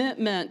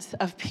commitments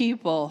of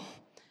people,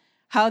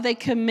 how they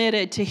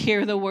committed to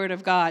hear the word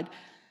of God.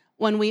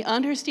 when we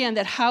understand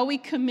that how we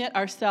commit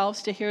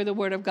ourselves to hear the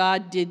word of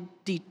God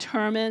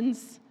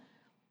determines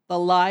the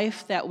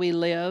life that we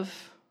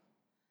live,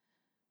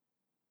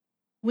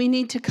 we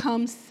need to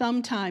come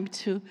sometime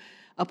to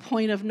a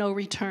point of no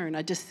return,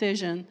 a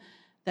decision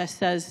that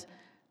says,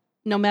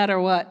 no matter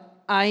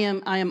what, I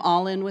am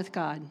all in with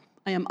God.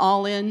 I am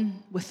all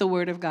in with the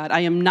word of God.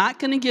 I am not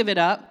going to give it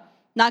up,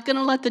 not going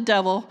to let the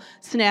devil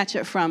snatch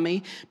it from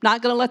me,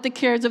 not going to let the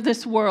cares of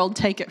this world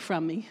take it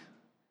from me.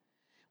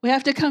 We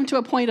have to come to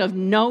a point of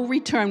no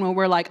return when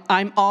we're like,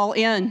 I'm all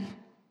in.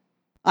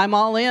 I'm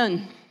all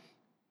in.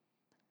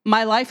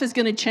 My life is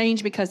going to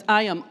change because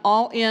I am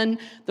all in.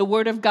 The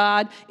word of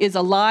God is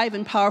alive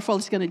and powerful.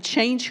 It's going to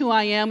change who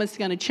I am. It's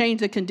going to change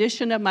the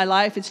condition of my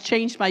life. It's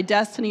changed my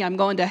destiny. I'm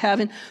going to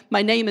heaven.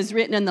 My name is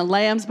written in the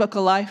Lamb's Book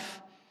of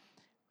Life.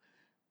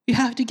 You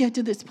have to get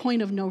to this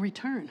point of no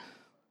return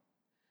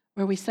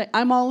where we say,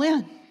 I'm all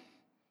in.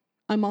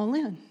 I'm all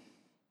in.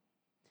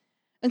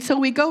 And so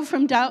we go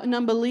from doubt and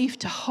unbelief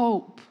to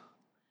hope.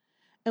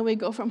 And we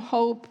go from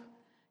hope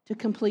to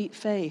complete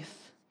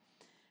faith.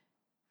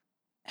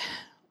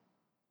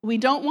 We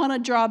don't want to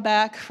draw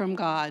back from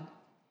God.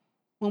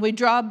 When we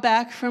draw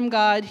back from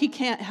God, He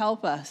can't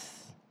help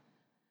us.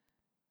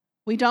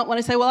 We don't want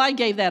to say, well, I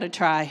gave that a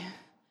try.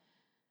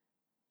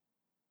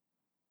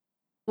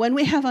 When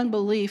we have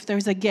unbelief,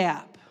 there's a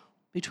gap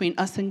between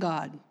us and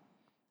God.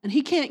 And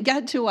He can't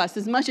get to us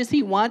as much as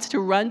He wants to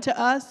run to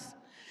us.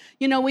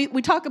 You know,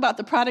 we talk about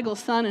the prodigal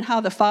son and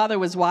how the father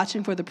was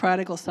watching for the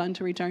prodigal son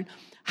to return.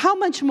 How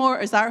much more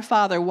is our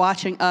Father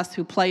watching us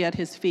who play at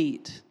His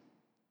feet?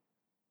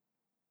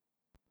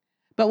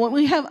 But when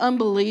we have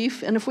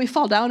unbelief, and if we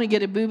fall down and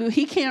get a boo-boo,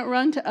 He can't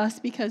run to us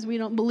because we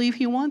don't believe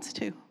He wants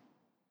to.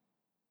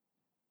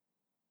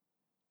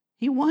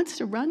 He wants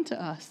to run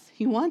to us.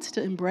 He wants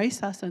to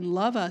embrace us and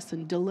love us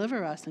and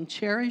deliver us and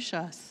cherish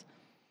us.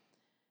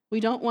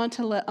 We don't want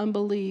to let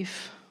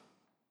unbelief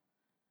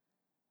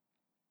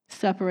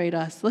separate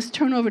us. Let's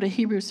turn over to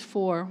Hebrews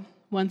 4,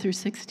 1 through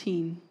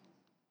 16.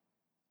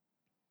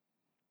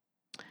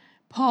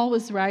 Paul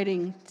was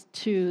writing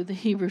to the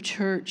Hebrew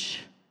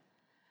church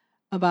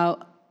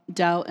about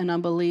doubt and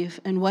unbelief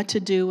and what to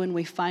do when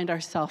we find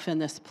ourselves in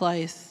this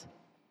place.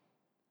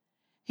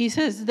 He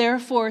says,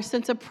 therefore,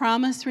 since a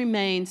promise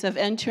remains of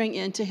entering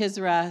into His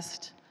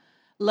rest,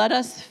 let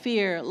us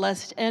fear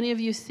lest any of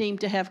you seem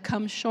to have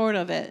come short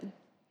of it.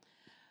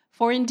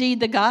 For indeed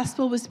the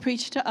gospel was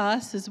preached to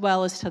us as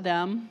well as to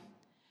them,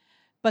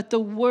 but the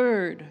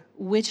word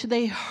which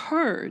they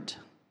heard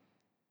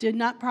did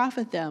not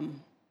profit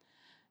them,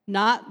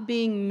 not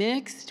being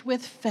mixed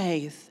with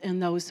faith in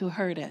those who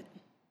heard it.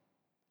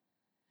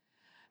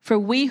 For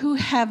we who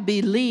have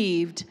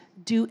believed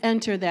do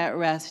enter that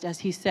rest, as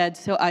He said,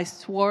 so I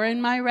swore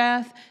in my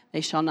wrath,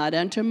 they shall not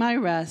enter my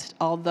rest,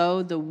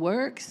 although the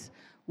works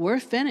were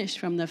finished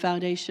from the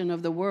foundation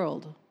of the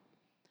world.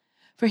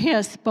 For He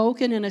has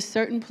spoken in a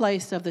certain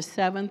place of the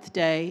seventh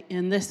day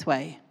in this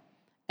way,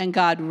 and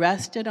God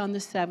rested on the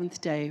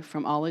seventh day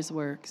from all His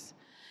works.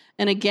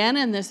 And again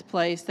in this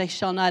place, they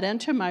shall not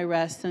enter my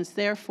rest, since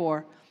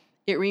therefore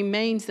it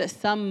remains that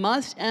some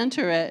must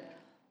enter it.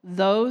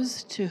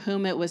 Those to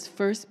whom it was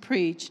first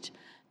preached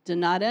did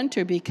not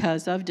enter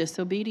because of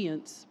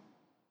disobedience.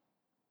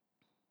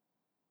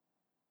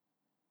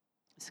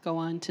 Let's go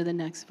on to the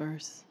next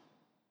verse.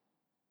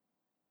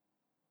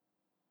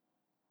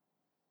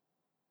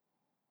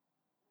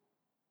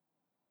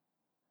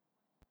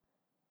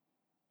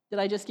 Did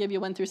I just give you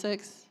 1 through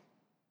 6?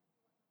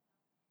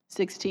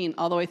 16,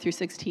 all the way through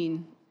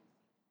 16.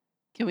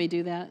 Can we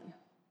do that?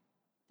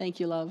 Thank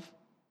you, love.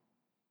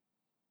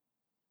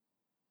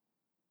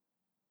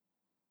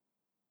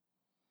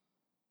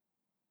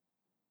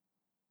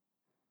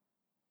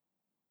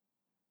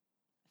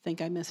 I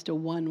think I missed a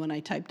 1 when I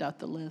typed out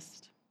the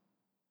list.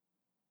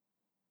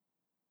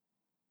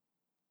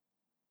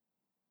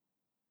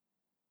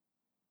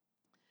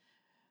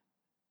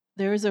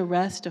 There is a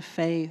rest of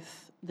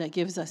faith that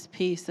gives us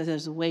peace that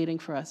is waiting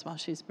for us while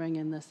she's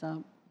bringing this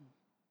up.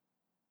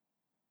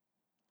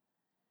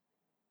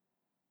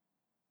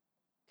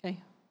 Okay.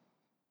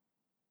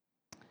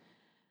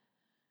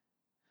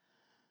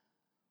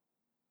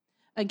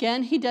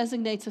 Again, He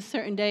designates a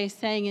certain day,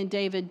 saying in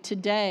David,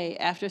 today,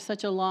 after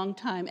such a long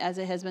time, as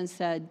it has been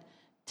said,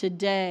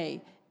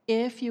 today,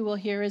 if you will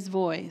hear His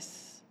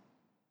voice,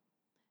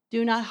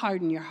 do not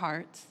harden your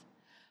hearts.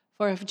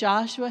 For if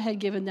Joshua had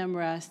given them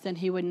rest, then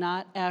He would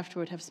not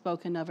afterward have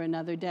spoken of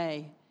another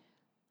day.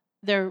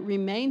 There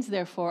remains,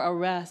 therefore, a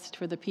rest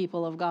for the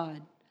people of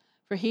God.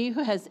 For he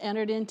who has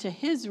entered into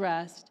His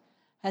rest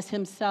has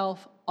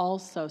himself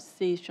also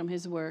ceased from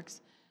his works,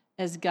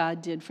 as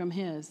God did from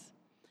His.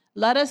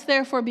 Let us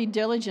therefore be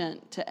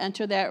diligent to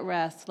enter that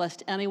rest,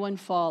 lest anyone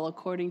fall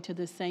according to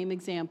the same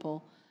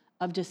example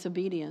of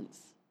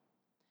disobedience.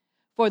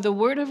 For the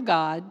word of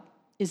God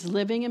is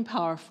living and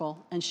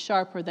powerful and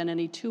sharper than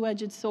any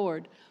two-edged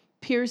sword,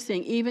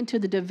 piercing even to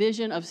the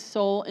division of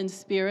soul and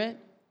spirit,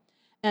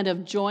 and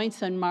of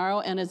joints and marrow,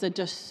 and is a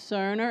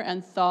discerner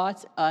and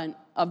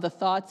of the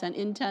thoughts and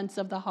intents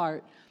of the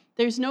heart.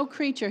 There's no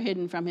creature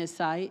hidden from his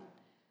sight,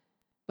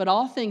 but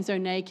all things are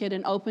naked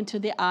and open to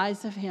the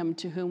eyes of him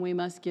to whom we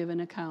must give an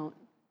account.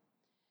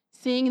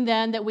 Seeing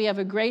then that we have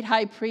a great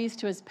high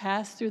priest who has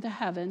passed through the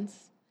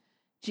heavens,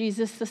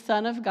 Jesus, the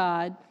Son of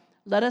God,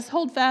 let us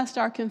hold fast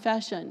our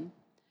confession.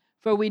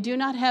 For we do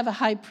not have a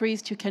high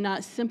priest who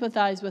cannot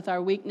sympathize with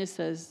our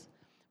weaknesses,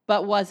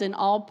 but was in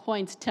all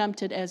points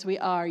tempted as we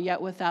are,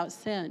 yet without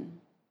sin.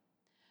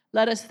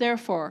 Let us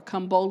therefore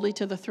come boldly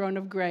to the throne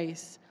of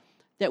grace,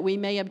 that we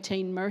may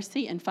obtain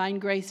mercy and find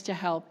grace to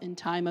help in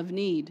time of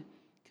need.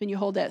 Can you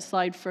hold that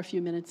slide for a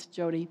few minutes,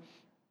 Jody?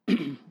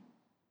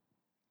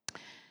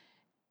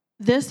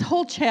 This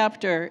whole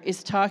chapter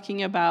is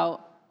talking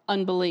about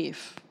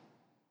unbelief.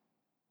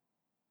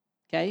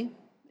 Okay?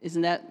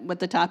 Isn't that what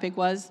the topic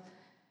was?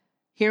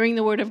 Hearing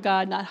the word of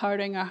God, not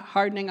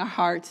hardening our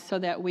hearts so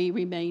that we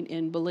remain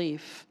in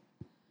belief.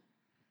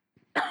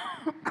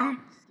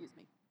 Excuse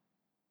me.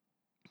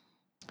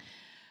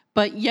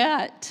 But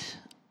yet,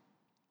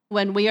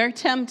 when we are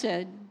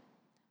tempted,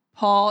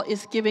 Paul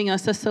is giving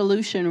us a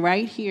solution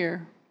right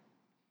here.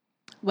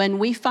 When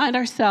we find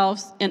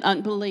ourselves in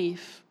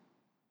unbelief,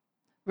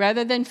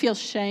 rather than feel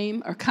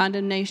shame or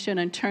condemnation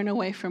and turn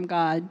away from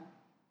God,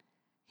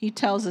 he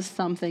tells us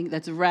something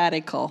that's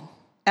radical,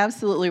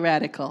 absolutely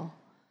radical.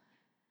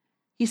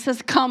 He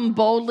says, come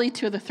boldly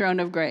to the throne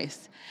of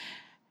grace.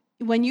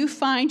 When you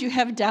find you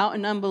have doubt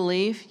and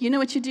unbelief, you know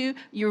what you do?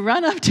 You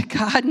run up to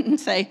God and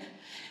say,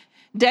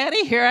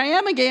 Daddy, here I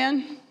am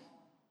again.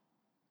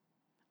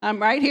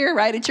 I'm right here,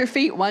 right at your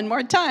feet one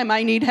more time.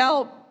 I need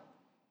help.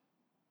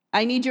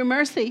 I need your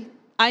mercy.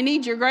 I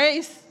need your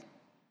grace.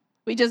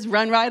 We just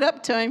run right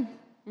up to him,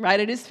 right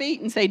at his feet,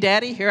 and say,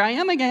 Daddy, here I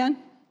am again.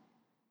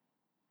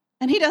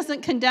 And he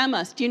doesn't condemn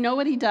us. Do you know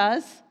what he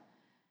does?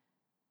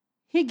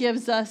 He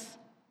gives us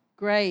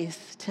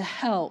grace to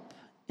help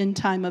in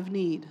time of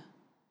need.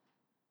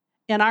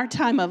 In our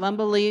time of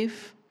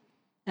unbelief,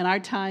 in our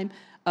time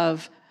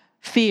of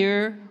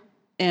fear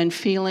and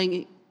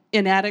feeling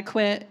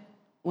inadequate,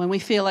 when we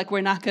feel like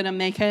we're not going to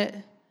make it,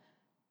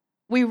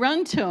 we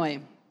run to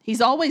him.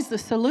 He's always the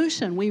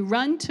solution. We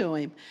run to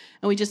him,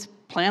 and we just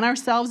plant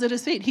ourselves at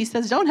his feet. He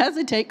says, don't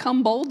hesitate,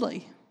 come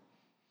boldly.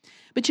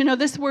 But you know,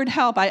 this word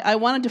help, I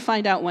wanted to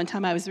find out one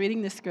time. I was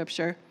reading this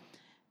scripture,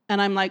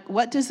 and I'm like,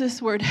 what does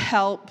this word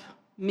help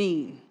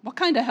mean? What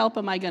kind of help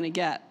am I going to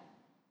get?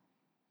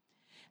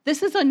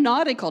 This is a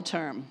nautical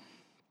term.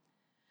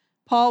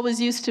 Paul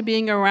was used to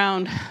being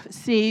around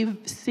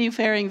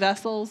seafaring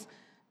vessels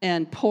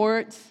and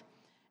ports,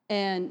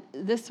 and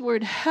this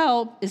word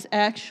help is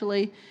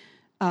actually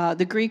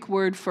the Greek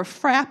word for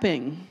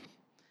frapping.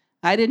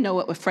 I didn't know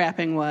what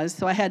frapping was,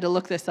 so I had to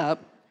look this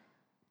up.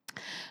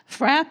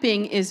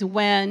 Frapping is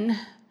when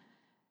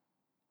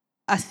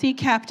a sea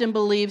captain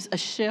believes a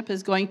ship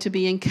is going to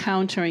be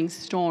encountering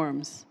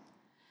storms.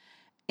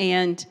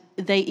 And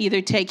they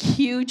either take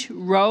huge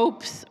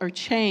ropes or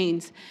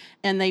chains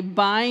and they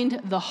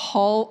bind the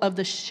hull of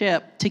the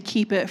ship to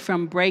keep it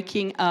from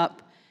breaking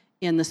up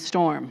in the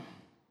storm.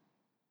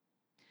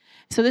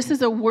 So this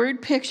is a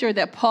word picture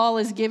that Paul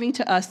is giving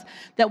to us,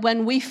 that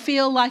when we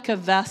feel like a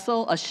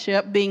vessel, a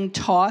ship being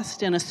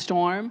tossed in a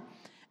storm,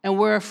 and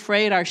we're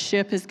afraid our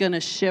ship is going to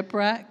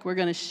shipwreck, we're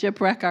going to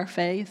shipwreck our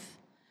faith,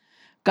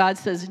 God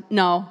says,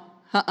 no,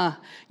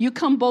 you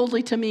come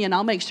boldly to me and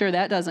I'll make sure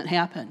that doesn't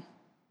happen.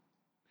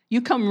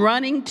 You come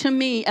running to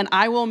me and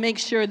I will make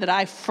sure that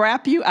I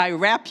frap you, I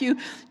wrap you,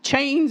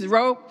 chains,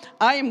 rope.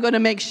 I am going to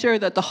make sure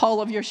that the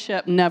hull of your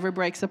ship never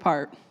breaks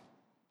apart.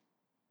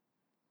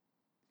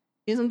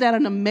 Isn't that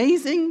an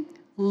amazing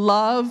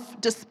love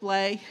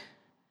display?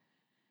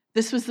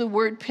 This was the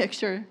word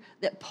picture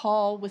that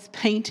Paul was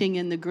painting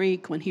in the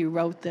Greek when he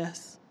wrote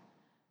this.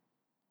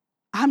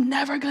 I'm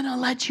never going to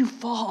let you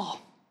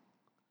fall.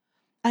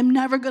 I'm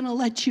never going to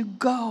let you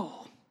go.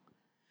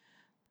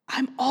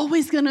 I'm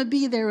always going to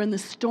be there in the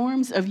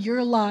storms of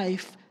your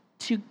life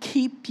to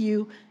keep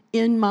you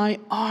in my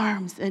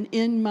arms and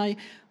in my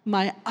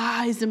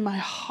eyes and my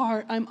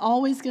heart. I'm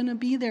always going to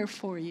be there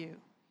for you.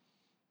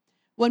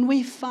 When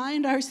we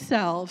find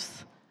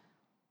ourselves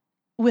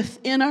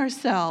within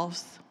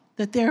ourselves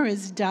that there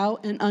is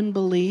doubt and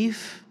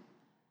unbelief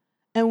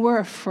and we're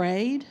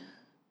afraid,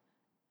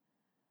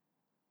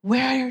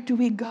 where do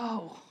we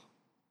go?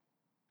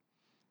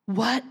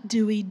 What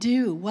do we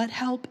do? What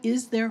help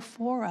is there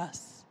for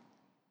us?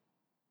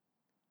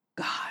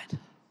 God.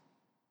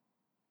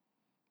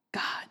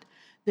 God,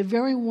 the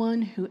very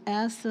one who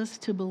asks us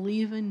to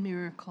believe in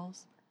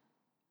miracles,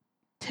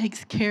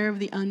 takes care of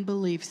the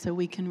unbelief so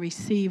we can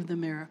receive the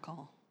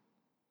miracle.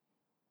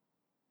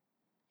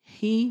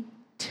 He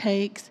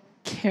takes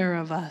care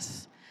of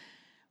us.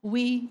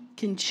 We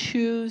can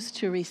choose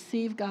to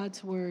receive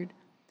God's word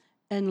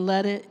and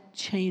let it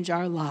change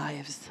our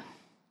lives.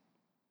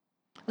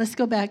 Let's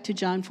go back to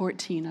John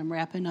 14. I'm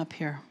wrapping up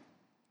here.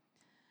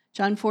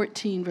 John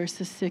 14,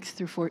 verses 6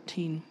 through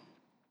 14.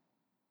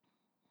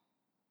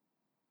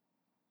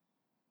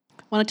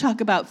 I want to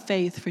talk about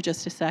faith for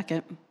just a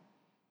second.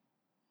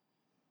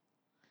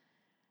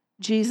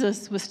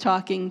 Jesus was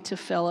talking to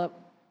Philip,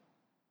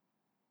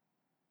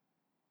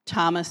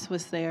 Thomas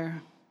was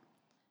there.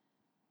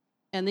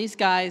 And these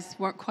guys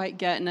weren't quite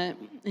getting it.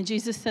 And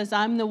Jesus says,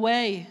 I'm the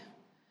way,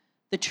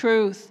 the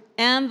truth,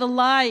 and the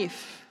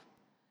life.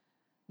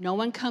 No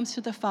one comes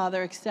to the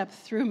Father except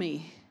through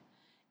me.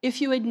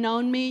 If you had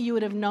known me, you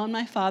would have known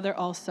my Father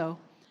also.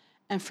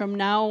 And from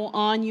now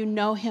on, you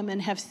know him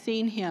and have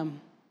seen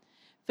him.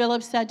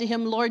 Philip said to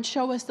him, Lord,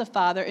 show us the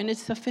Father, and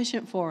it's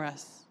sufficient for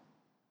us.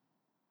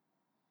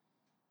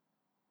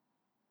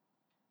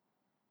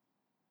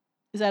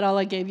 Is that all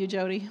I gave you,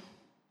 Jody?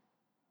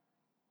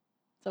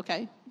 It's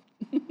okay.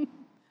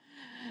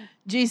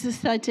 Jesus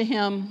said to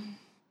him,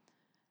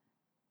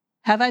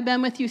 have I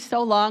been with you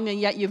so long, and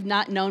yet you've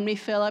not known me,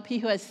 Philip? He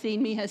who has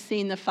seen me has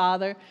seen the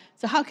Father.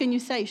 So how can you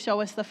say,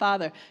 show us the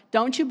Father?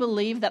 Don't you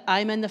believe that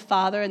I'm in the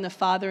Father and the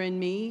Father in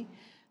me?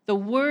 The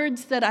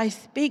words that I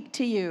speak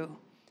to you,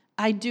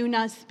 I do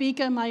not speak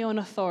on my own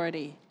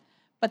authority,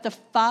 but the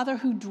Father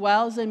who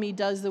dwells in me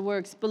does the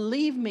works.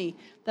 Believe me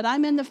that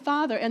I'm in the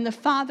Father and the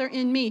Father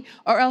in me,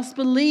 or else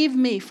believe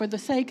me for the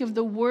sake of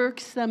the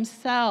works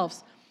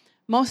themselves.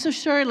 Most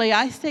assuredly,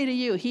 I say to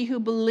you, he who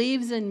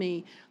believes in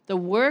me, the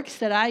works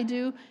that I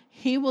do,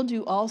 he will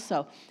do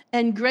also.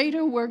 And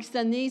greater works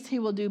than these he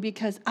will do,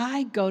 because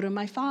I go to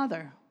my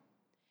Father.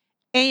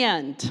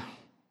 And,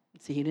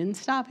 see, he didn't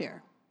stop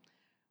here.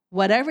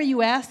 Whatever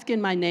you ask in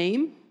my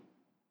name,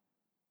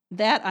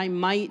 that I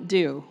might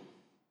do.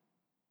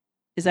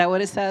 Is that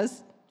what it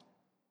says?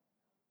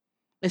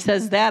 It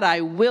says that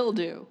I will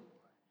do,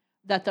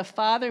 that the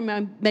Father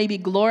may be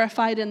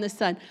glorified in the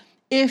Son.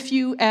 If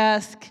you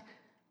ask,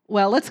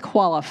 well, let's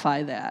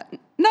qualify that.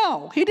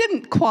 No, he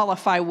didn't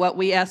qualify what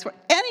we ask for.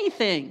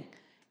 Anything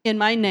in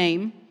my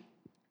name,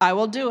 I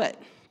will do it.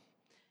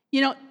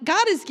 You know,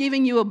 God is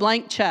giving you a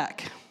blank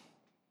check.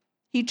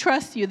 He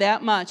trusts you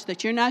that much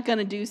that you're not going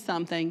to do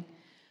something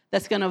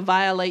that's going to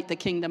violate the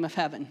kingdom of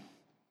heaven.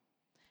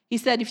 He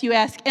said, if you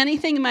ask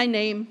anything in my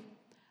name,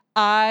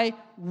 I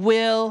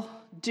will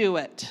do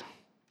it.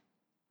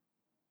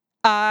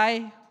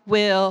 I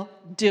will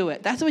do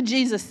it. That's what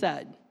Jesus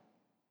said.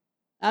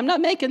 I'm not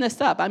making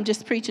this up. I'm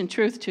just preaching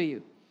truth to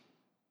you.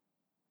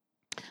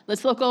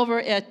 Let's look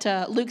over at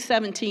Luke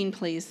 17,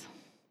 please.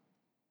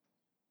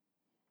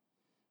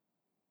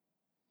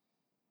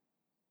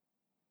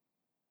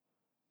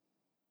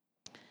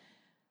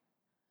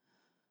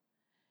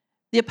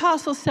 The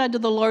apostles said to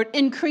the Lord,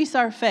 increase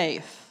our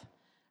faith.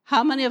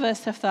 How many of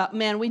us have thought,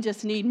 man, we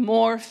just need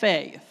more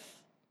faith?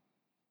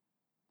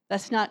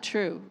 That's not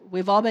true.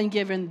 We've all been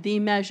given the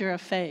measure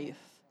of faith.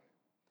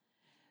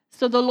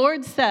 So the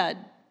Lord said,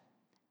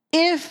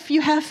 if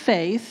you have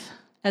faith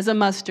as a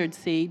mustard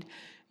seed,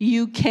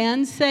 you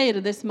can say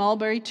to this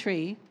mulberry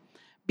tree,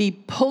 be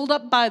pulled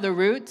up by the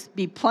roots,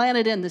 be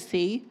planted in the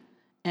sea,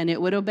 and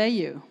it would obey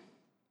you.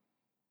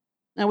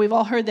 Now, we've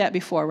all heard that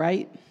before,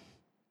 right?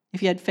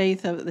 If you had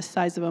faith of the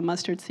size of a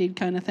mustard seed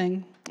kind of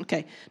thing.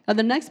 Okay. Now,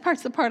 the next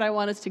part's the part I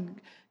want us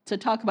to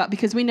talk about,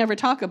 because we never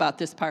talk about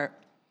this part.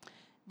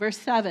 Verse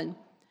 7,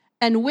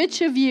 and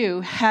which of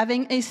you,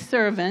 having a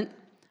servant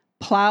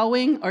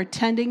plowing or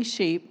tending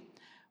sheep,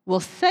 will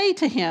say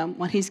to him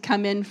when he's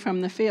come in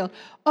from the field,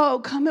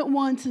 oh, come at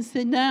once and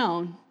sit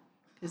down,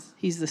 because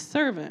he's the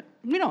servant.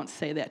 We don't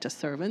say that to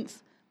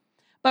servants.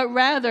 But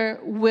rather,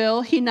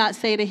 will he not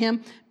say to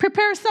him,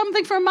 prepare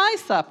something for my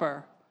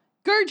supper,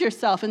 gird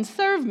yourself and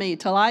serve me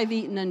till I've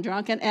eaten and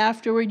drunk, and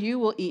afterward you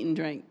will eat and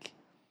drink.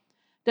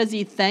 Does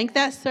he thank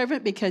that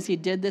servant because he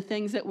did the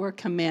things that were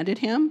commanded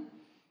him?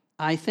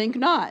 I think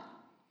not.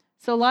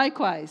 So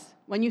likewise,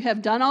 when you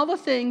have done all the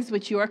things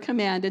which you are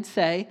commanded,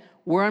 say,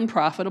 we're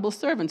unprofitable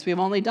servants. We have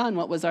only done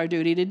what was our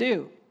duty to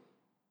do.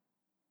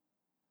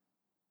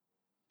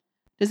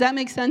 Does that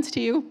make sense to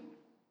you?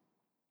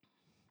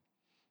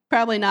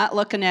 Probably not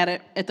looking at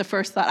it at the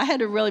first thought. I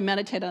had to really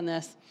meditate on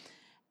this.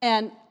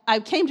 And I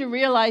came to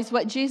realize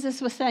what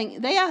Jesus was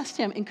saying. They asked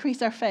him,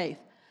 increase our faith.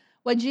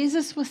 What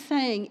Jesus was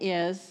saying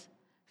is,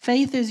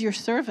 faith is your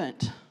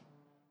servant.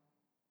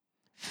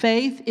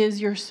 Faith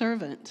is your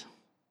servant.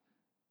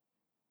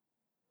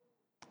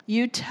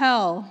 You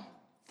tell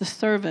the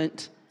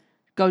servant,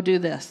 go do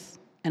this,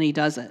 and he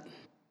does it.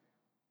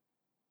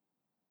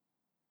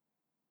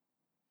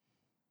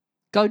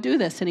 Go do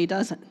this, and he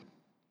doesn't.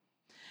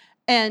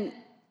 And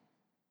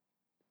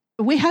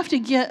we have to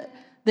get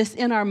this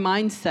in our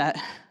mindset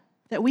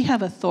that we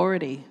have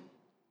authority.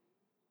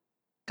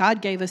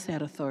 God gave us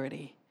that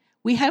authority.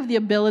 We have the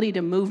ability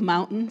to move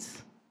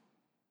mountains.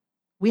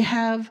 We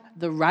have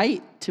the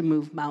right to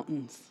move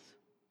mountains.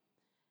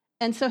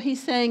 And so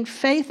he's saying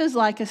faith is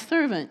like a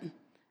servant.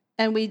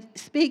 And we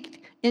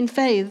speak in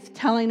faith,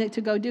 telling it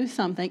to go do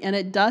something, and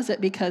it does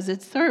it because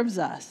it serves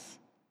us.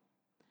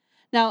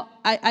 Now,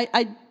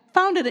 I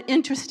found it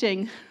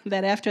interesting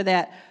that after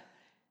that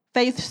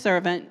faith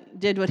servant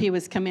did what he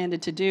was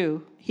commanded to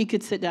do, he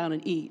could sit down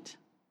and eat.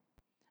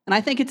 And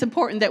I think it's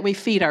important that we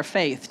feed our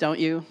faith, don't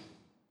you?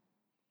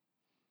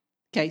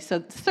 Okay, so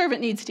the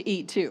servant needs to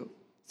eat too.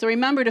 So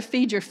remember to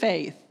feed your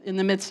faith in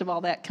the midst of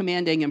all that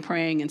commanding and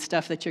praying and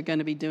stuff that you're going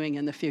to be doing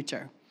in the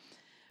future.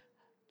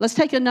 Let's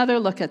take another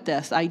look at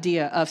this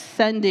idea of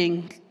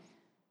sending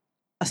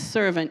a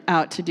servant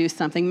out to do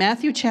something.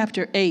 Matthew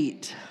chapter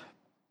 8,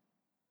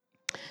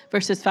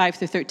 verses 5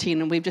 through 13,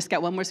 and we've just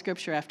got one more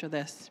scripture after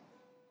this.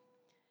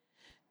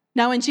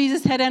 Now, when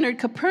Jesus had entered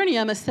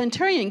Capernaum, a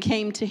centurion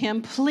came to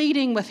him,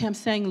 pleading with him,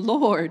 saying,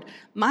 Lord,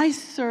 my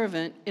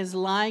servant is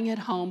lying at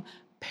home,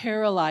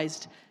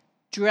 paralyzed,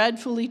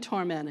 dreadfully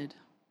tormented.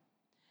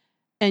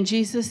 And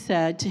Jesus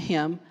said to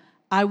him,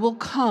 I will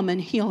come and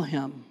heal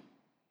him.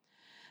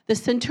 The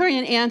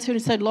centurion answered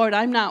and said, Lord,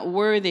 I'm not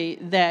worthy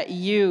that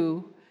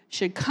you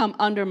should come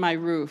under my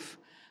roof,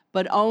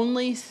 but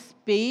only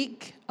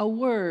speak a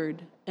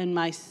word, and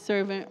my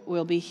servant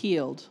will be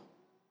healed.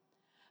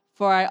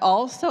 For I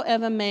also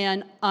am a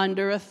man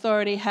under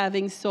authority,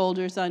 having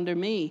soldiers under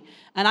me.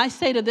 And I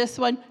say to this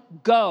one,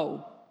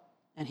 go,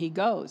 and he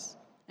goes.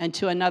 And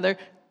to another,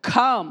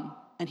 come,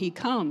 and he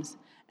comes.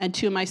 And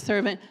to my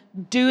servant,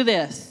 do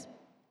this,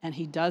 and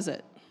he does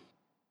it.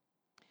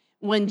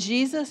 When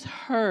Jesus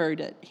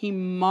heard it, he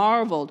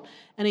marveled,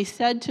 and he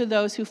said to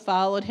those who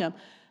followed him,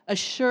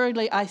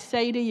 assuredly, I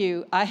say to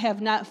you, I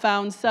have not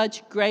found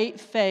such great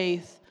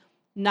faith,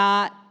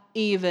 not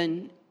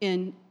even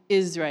in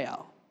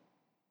Israel.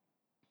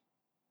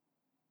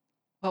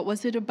 What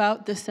was it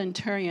about the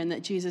centurion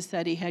that Jesus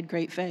said he had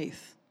great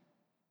faith?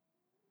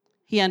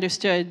 He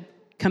understood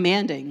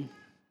commanding.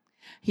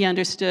 He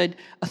understood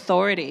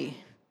authority.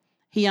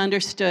 He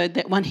understood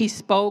that when he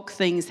spoke,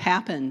 things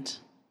happened.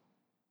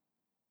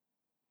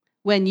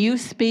 When you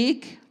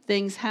speak,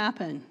 things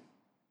happen.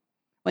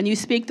 When you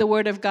speak the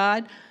word of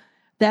God,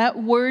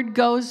 that word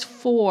goes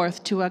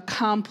forth to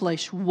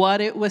accomplish what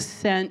it was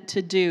sent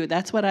to do.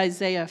 That's what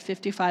Isaiah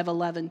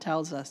 55:11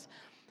 tells us.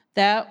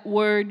 That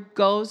word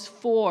goes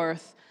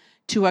forth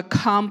to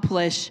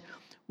accomplish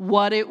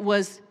what it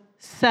was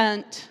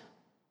sent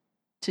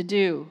to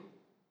do.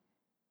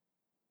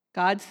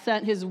 God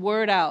sent his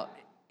word out.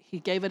 He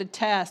gave it a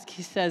task.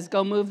 He says,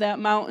 go move that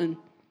mountain.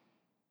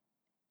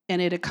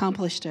 And it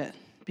accomplished it,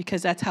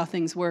 because that's how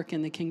things work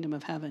in the kingdom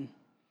of heaven.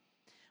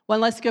 One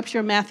last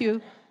scripture,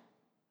 Matthew.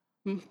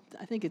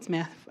 I think it's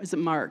is it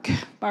Mark?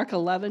 Mark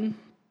 11.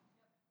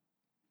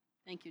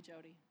 Thank you,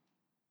 Jody.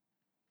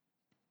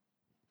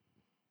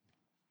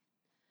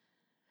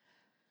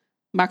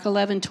 Mark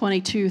 11,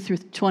 22 through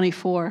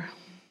 24.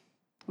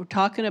 We're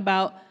talking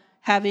about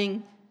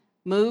having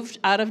moved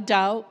out of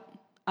doubt,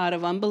 out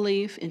of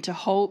unbelief, into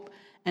hope,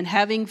 and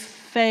having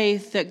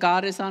faith that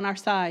God is on our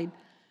side.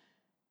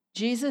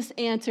 Jesus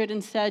answered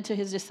and said to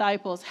his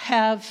disciples,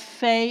 have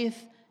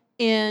faith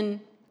in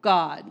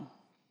God.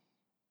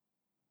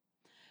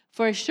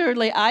 For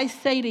assuredly, I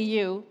say to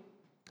you,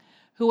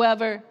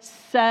 whoever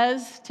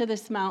says to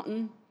this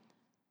mountain,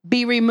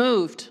 be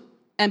removed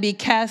and be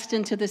cast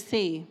into the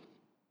sea,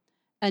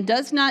 and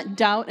does not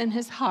doubt in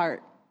his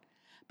heart,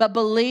 but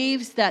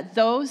believes that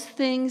those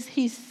things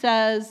he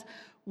says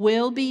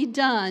will be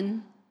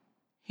done,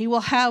 he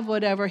will have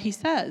whatever he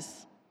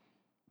says.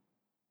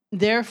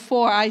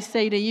 Therefore, I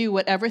say to you,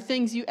 whatever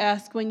things you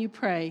ask when you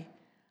pray,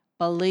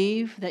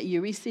 believe that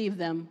you receive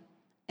them,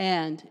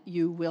 and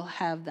you will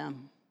have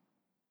them.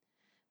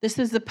 This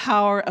is the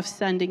power of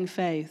sending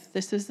faith.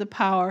 This is the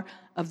power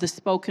of the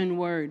spoken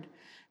word.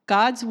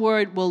 God's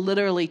word will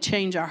literally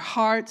change our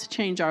hearts,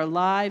 change our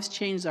lives,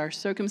 change our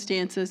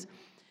circumstances.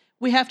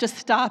 We have to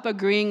stop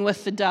agreeing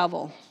with the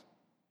devil.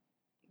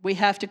 We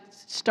have to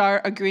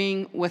start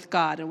agreeing with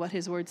God and what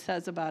his word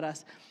says about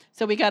us.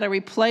 So we got to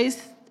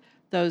replace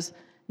those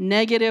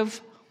negative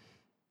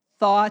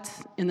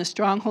thoughts in the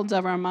strongholds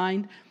of our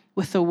mind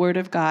with the word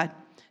of God,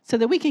 so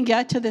that we can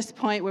get to this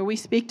point where we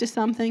speak to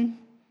something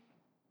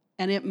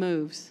and it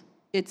moves.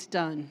 It's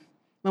done.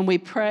 When we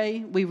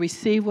pray, we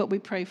receive what we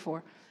pray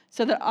for,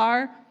 so that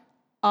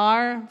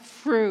our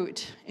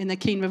fruit in the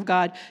kingdom of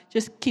God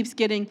just keeps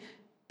getting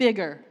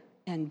bigger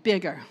and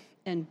bigger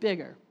and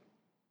bigger.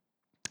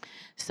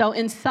 So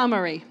in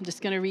summary, I'm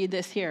just going to read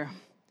this here.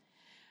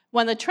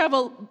 When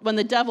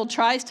the devil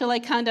tries to lay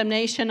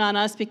condemnation on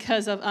us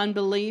because of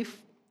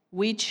unbelief,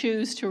 we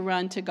choose to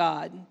run to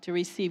God to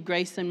receive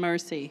grace and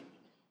mercy.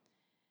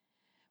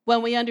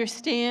 When we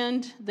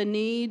understand the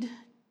need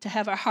to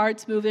have our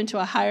hearts move into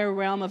a higher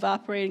realm of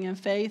operating in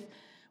faith,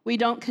 we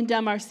don't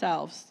condemn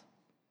ourselves.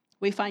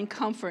 We find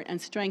comfort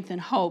and strength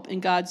and hope in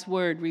God's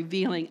word,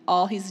 revealing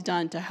all he's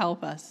done to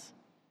help us.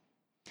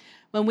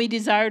 When we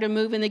desire to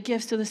move in the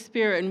gifts of the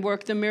Spirit and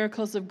work the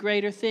miracles of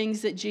greater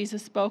things that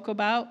Jesus spoke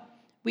about,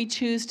 we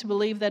choose to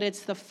believe that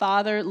it's the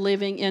Father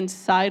living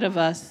inside of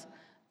us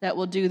that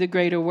will do the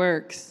greater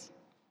works.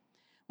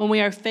 When we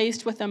are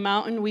faced with a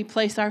mountain, we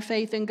place our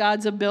faith in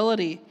God's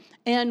ability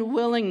and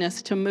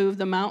willingness to move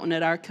the mountain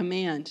at our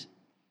command.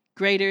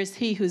 Greater is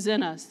he who's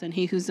in us than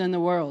he who's in the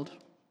world.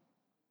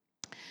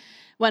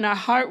 When our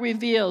heart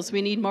reveals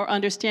we need more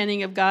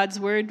understanding of God's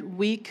word,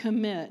 we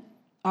commit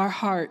our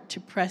heart to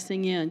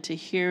pressing in, to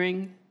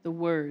hearing the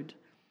word.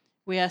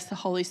 We ask the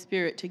Holy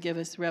Spirit to give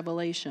us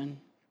revelation.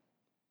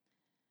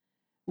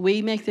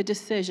 We make the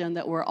decision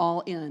that we're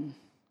all in.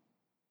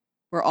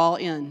 We're all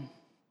in.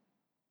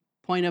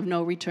 Point of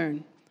no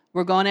return.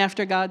 We're going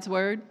after God's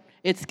word.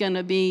 It's going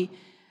to be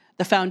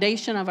the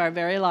foundation of our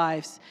very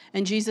lives.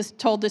 And Jesus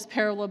told this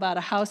parable about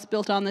a house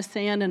built on the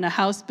sand and a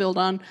house built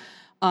on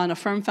a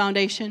firm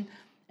foundation.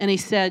 And he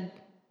said,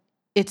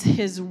 it's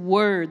his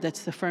word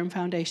that's the firm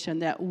foundation,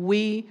 that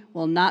we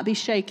will not be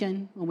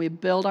shaken when we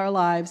build our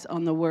lives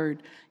on the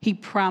word. He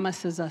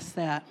promises us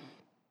that.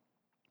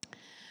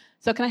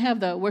 So can I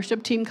have the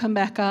worship team come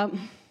back up?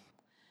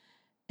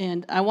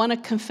 And I want to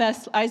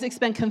confess, Isaac's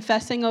been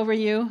confessing over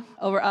you,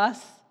 over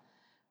us,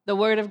 the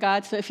word of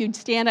God. So if you'd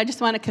stand, I just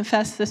want to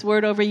confess this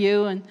word over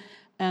you,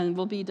 and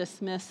we'll be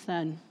dismissed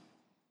then.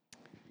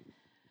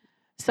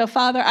 So,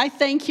 Father, I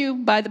thank you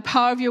by the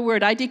power of your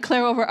word. I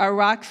declare over our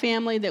Rock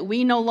family that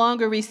we no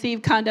longer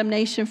receive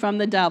condemnation from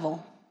the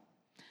devil,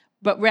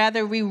 but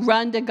rather we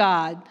run to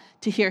God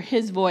to hear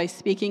his voice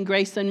speaking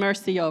grace and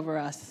mercy over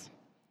us.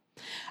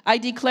 I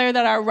declare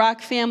that our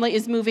Rock family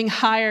is moving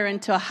higher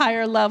into a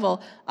higher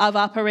level of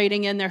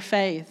operating in their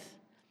faith.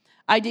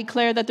 I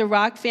declare that the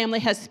Rock family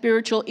has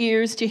spiritual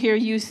ears to hear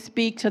you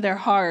speak to their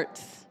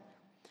hearts.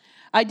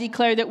 I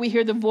declare that we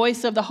hear the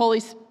voice of the Holy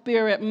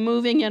Spirit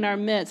moving in our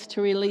midst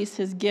to release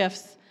his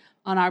gifts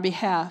on our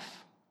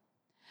behalf.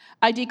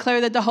 I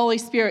declare that the Holy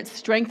Spirit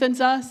strengthens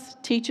us,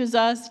 teaches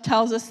us,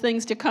 tells us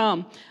things to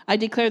come. I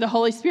declare the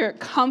Holy Spirit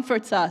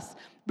comforts us,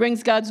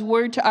 brings God's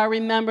word to our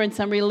remembrance,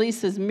 and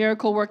releases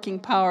miracle-working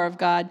power of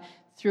God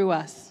through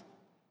us.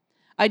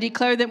 I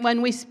declare that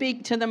when we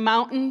speak to the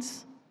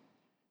mountains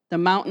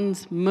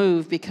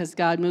move because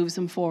God moves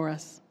them for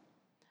us.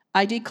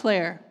 I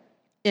declare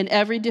in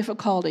every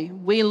difficulty,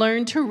 we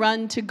learn to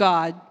run to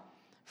God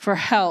for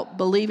help,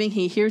 believing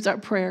he hears our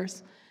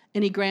prayers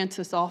and he grants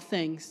us all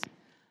things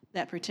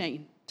that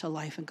pertain to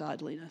life and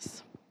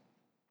godliness.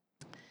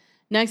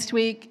 Next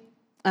week,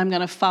 I'm going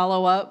to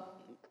follow up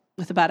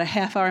with about a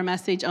half-hour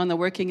message on the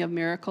working of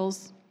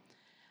miracles.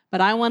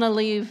 But I want to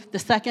leave the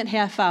second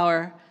half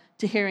hour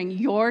to hearing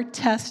your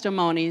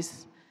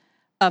testimonies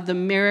of the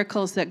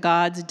miracles that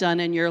God's done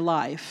in your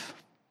life.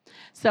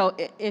 So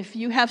if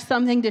you have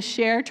something to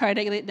share, try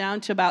to get it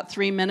down to about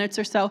 3 minutes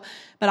or so.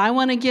 But I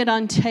want to get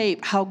on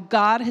tape how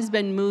God has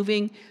been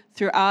moving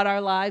throughout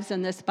our lives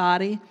in this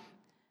body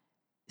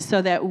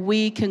so that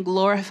we can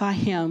glorify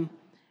him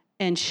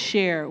and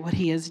share what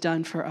he has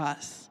done for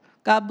us.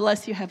 God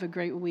bless you. Have a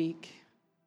great week.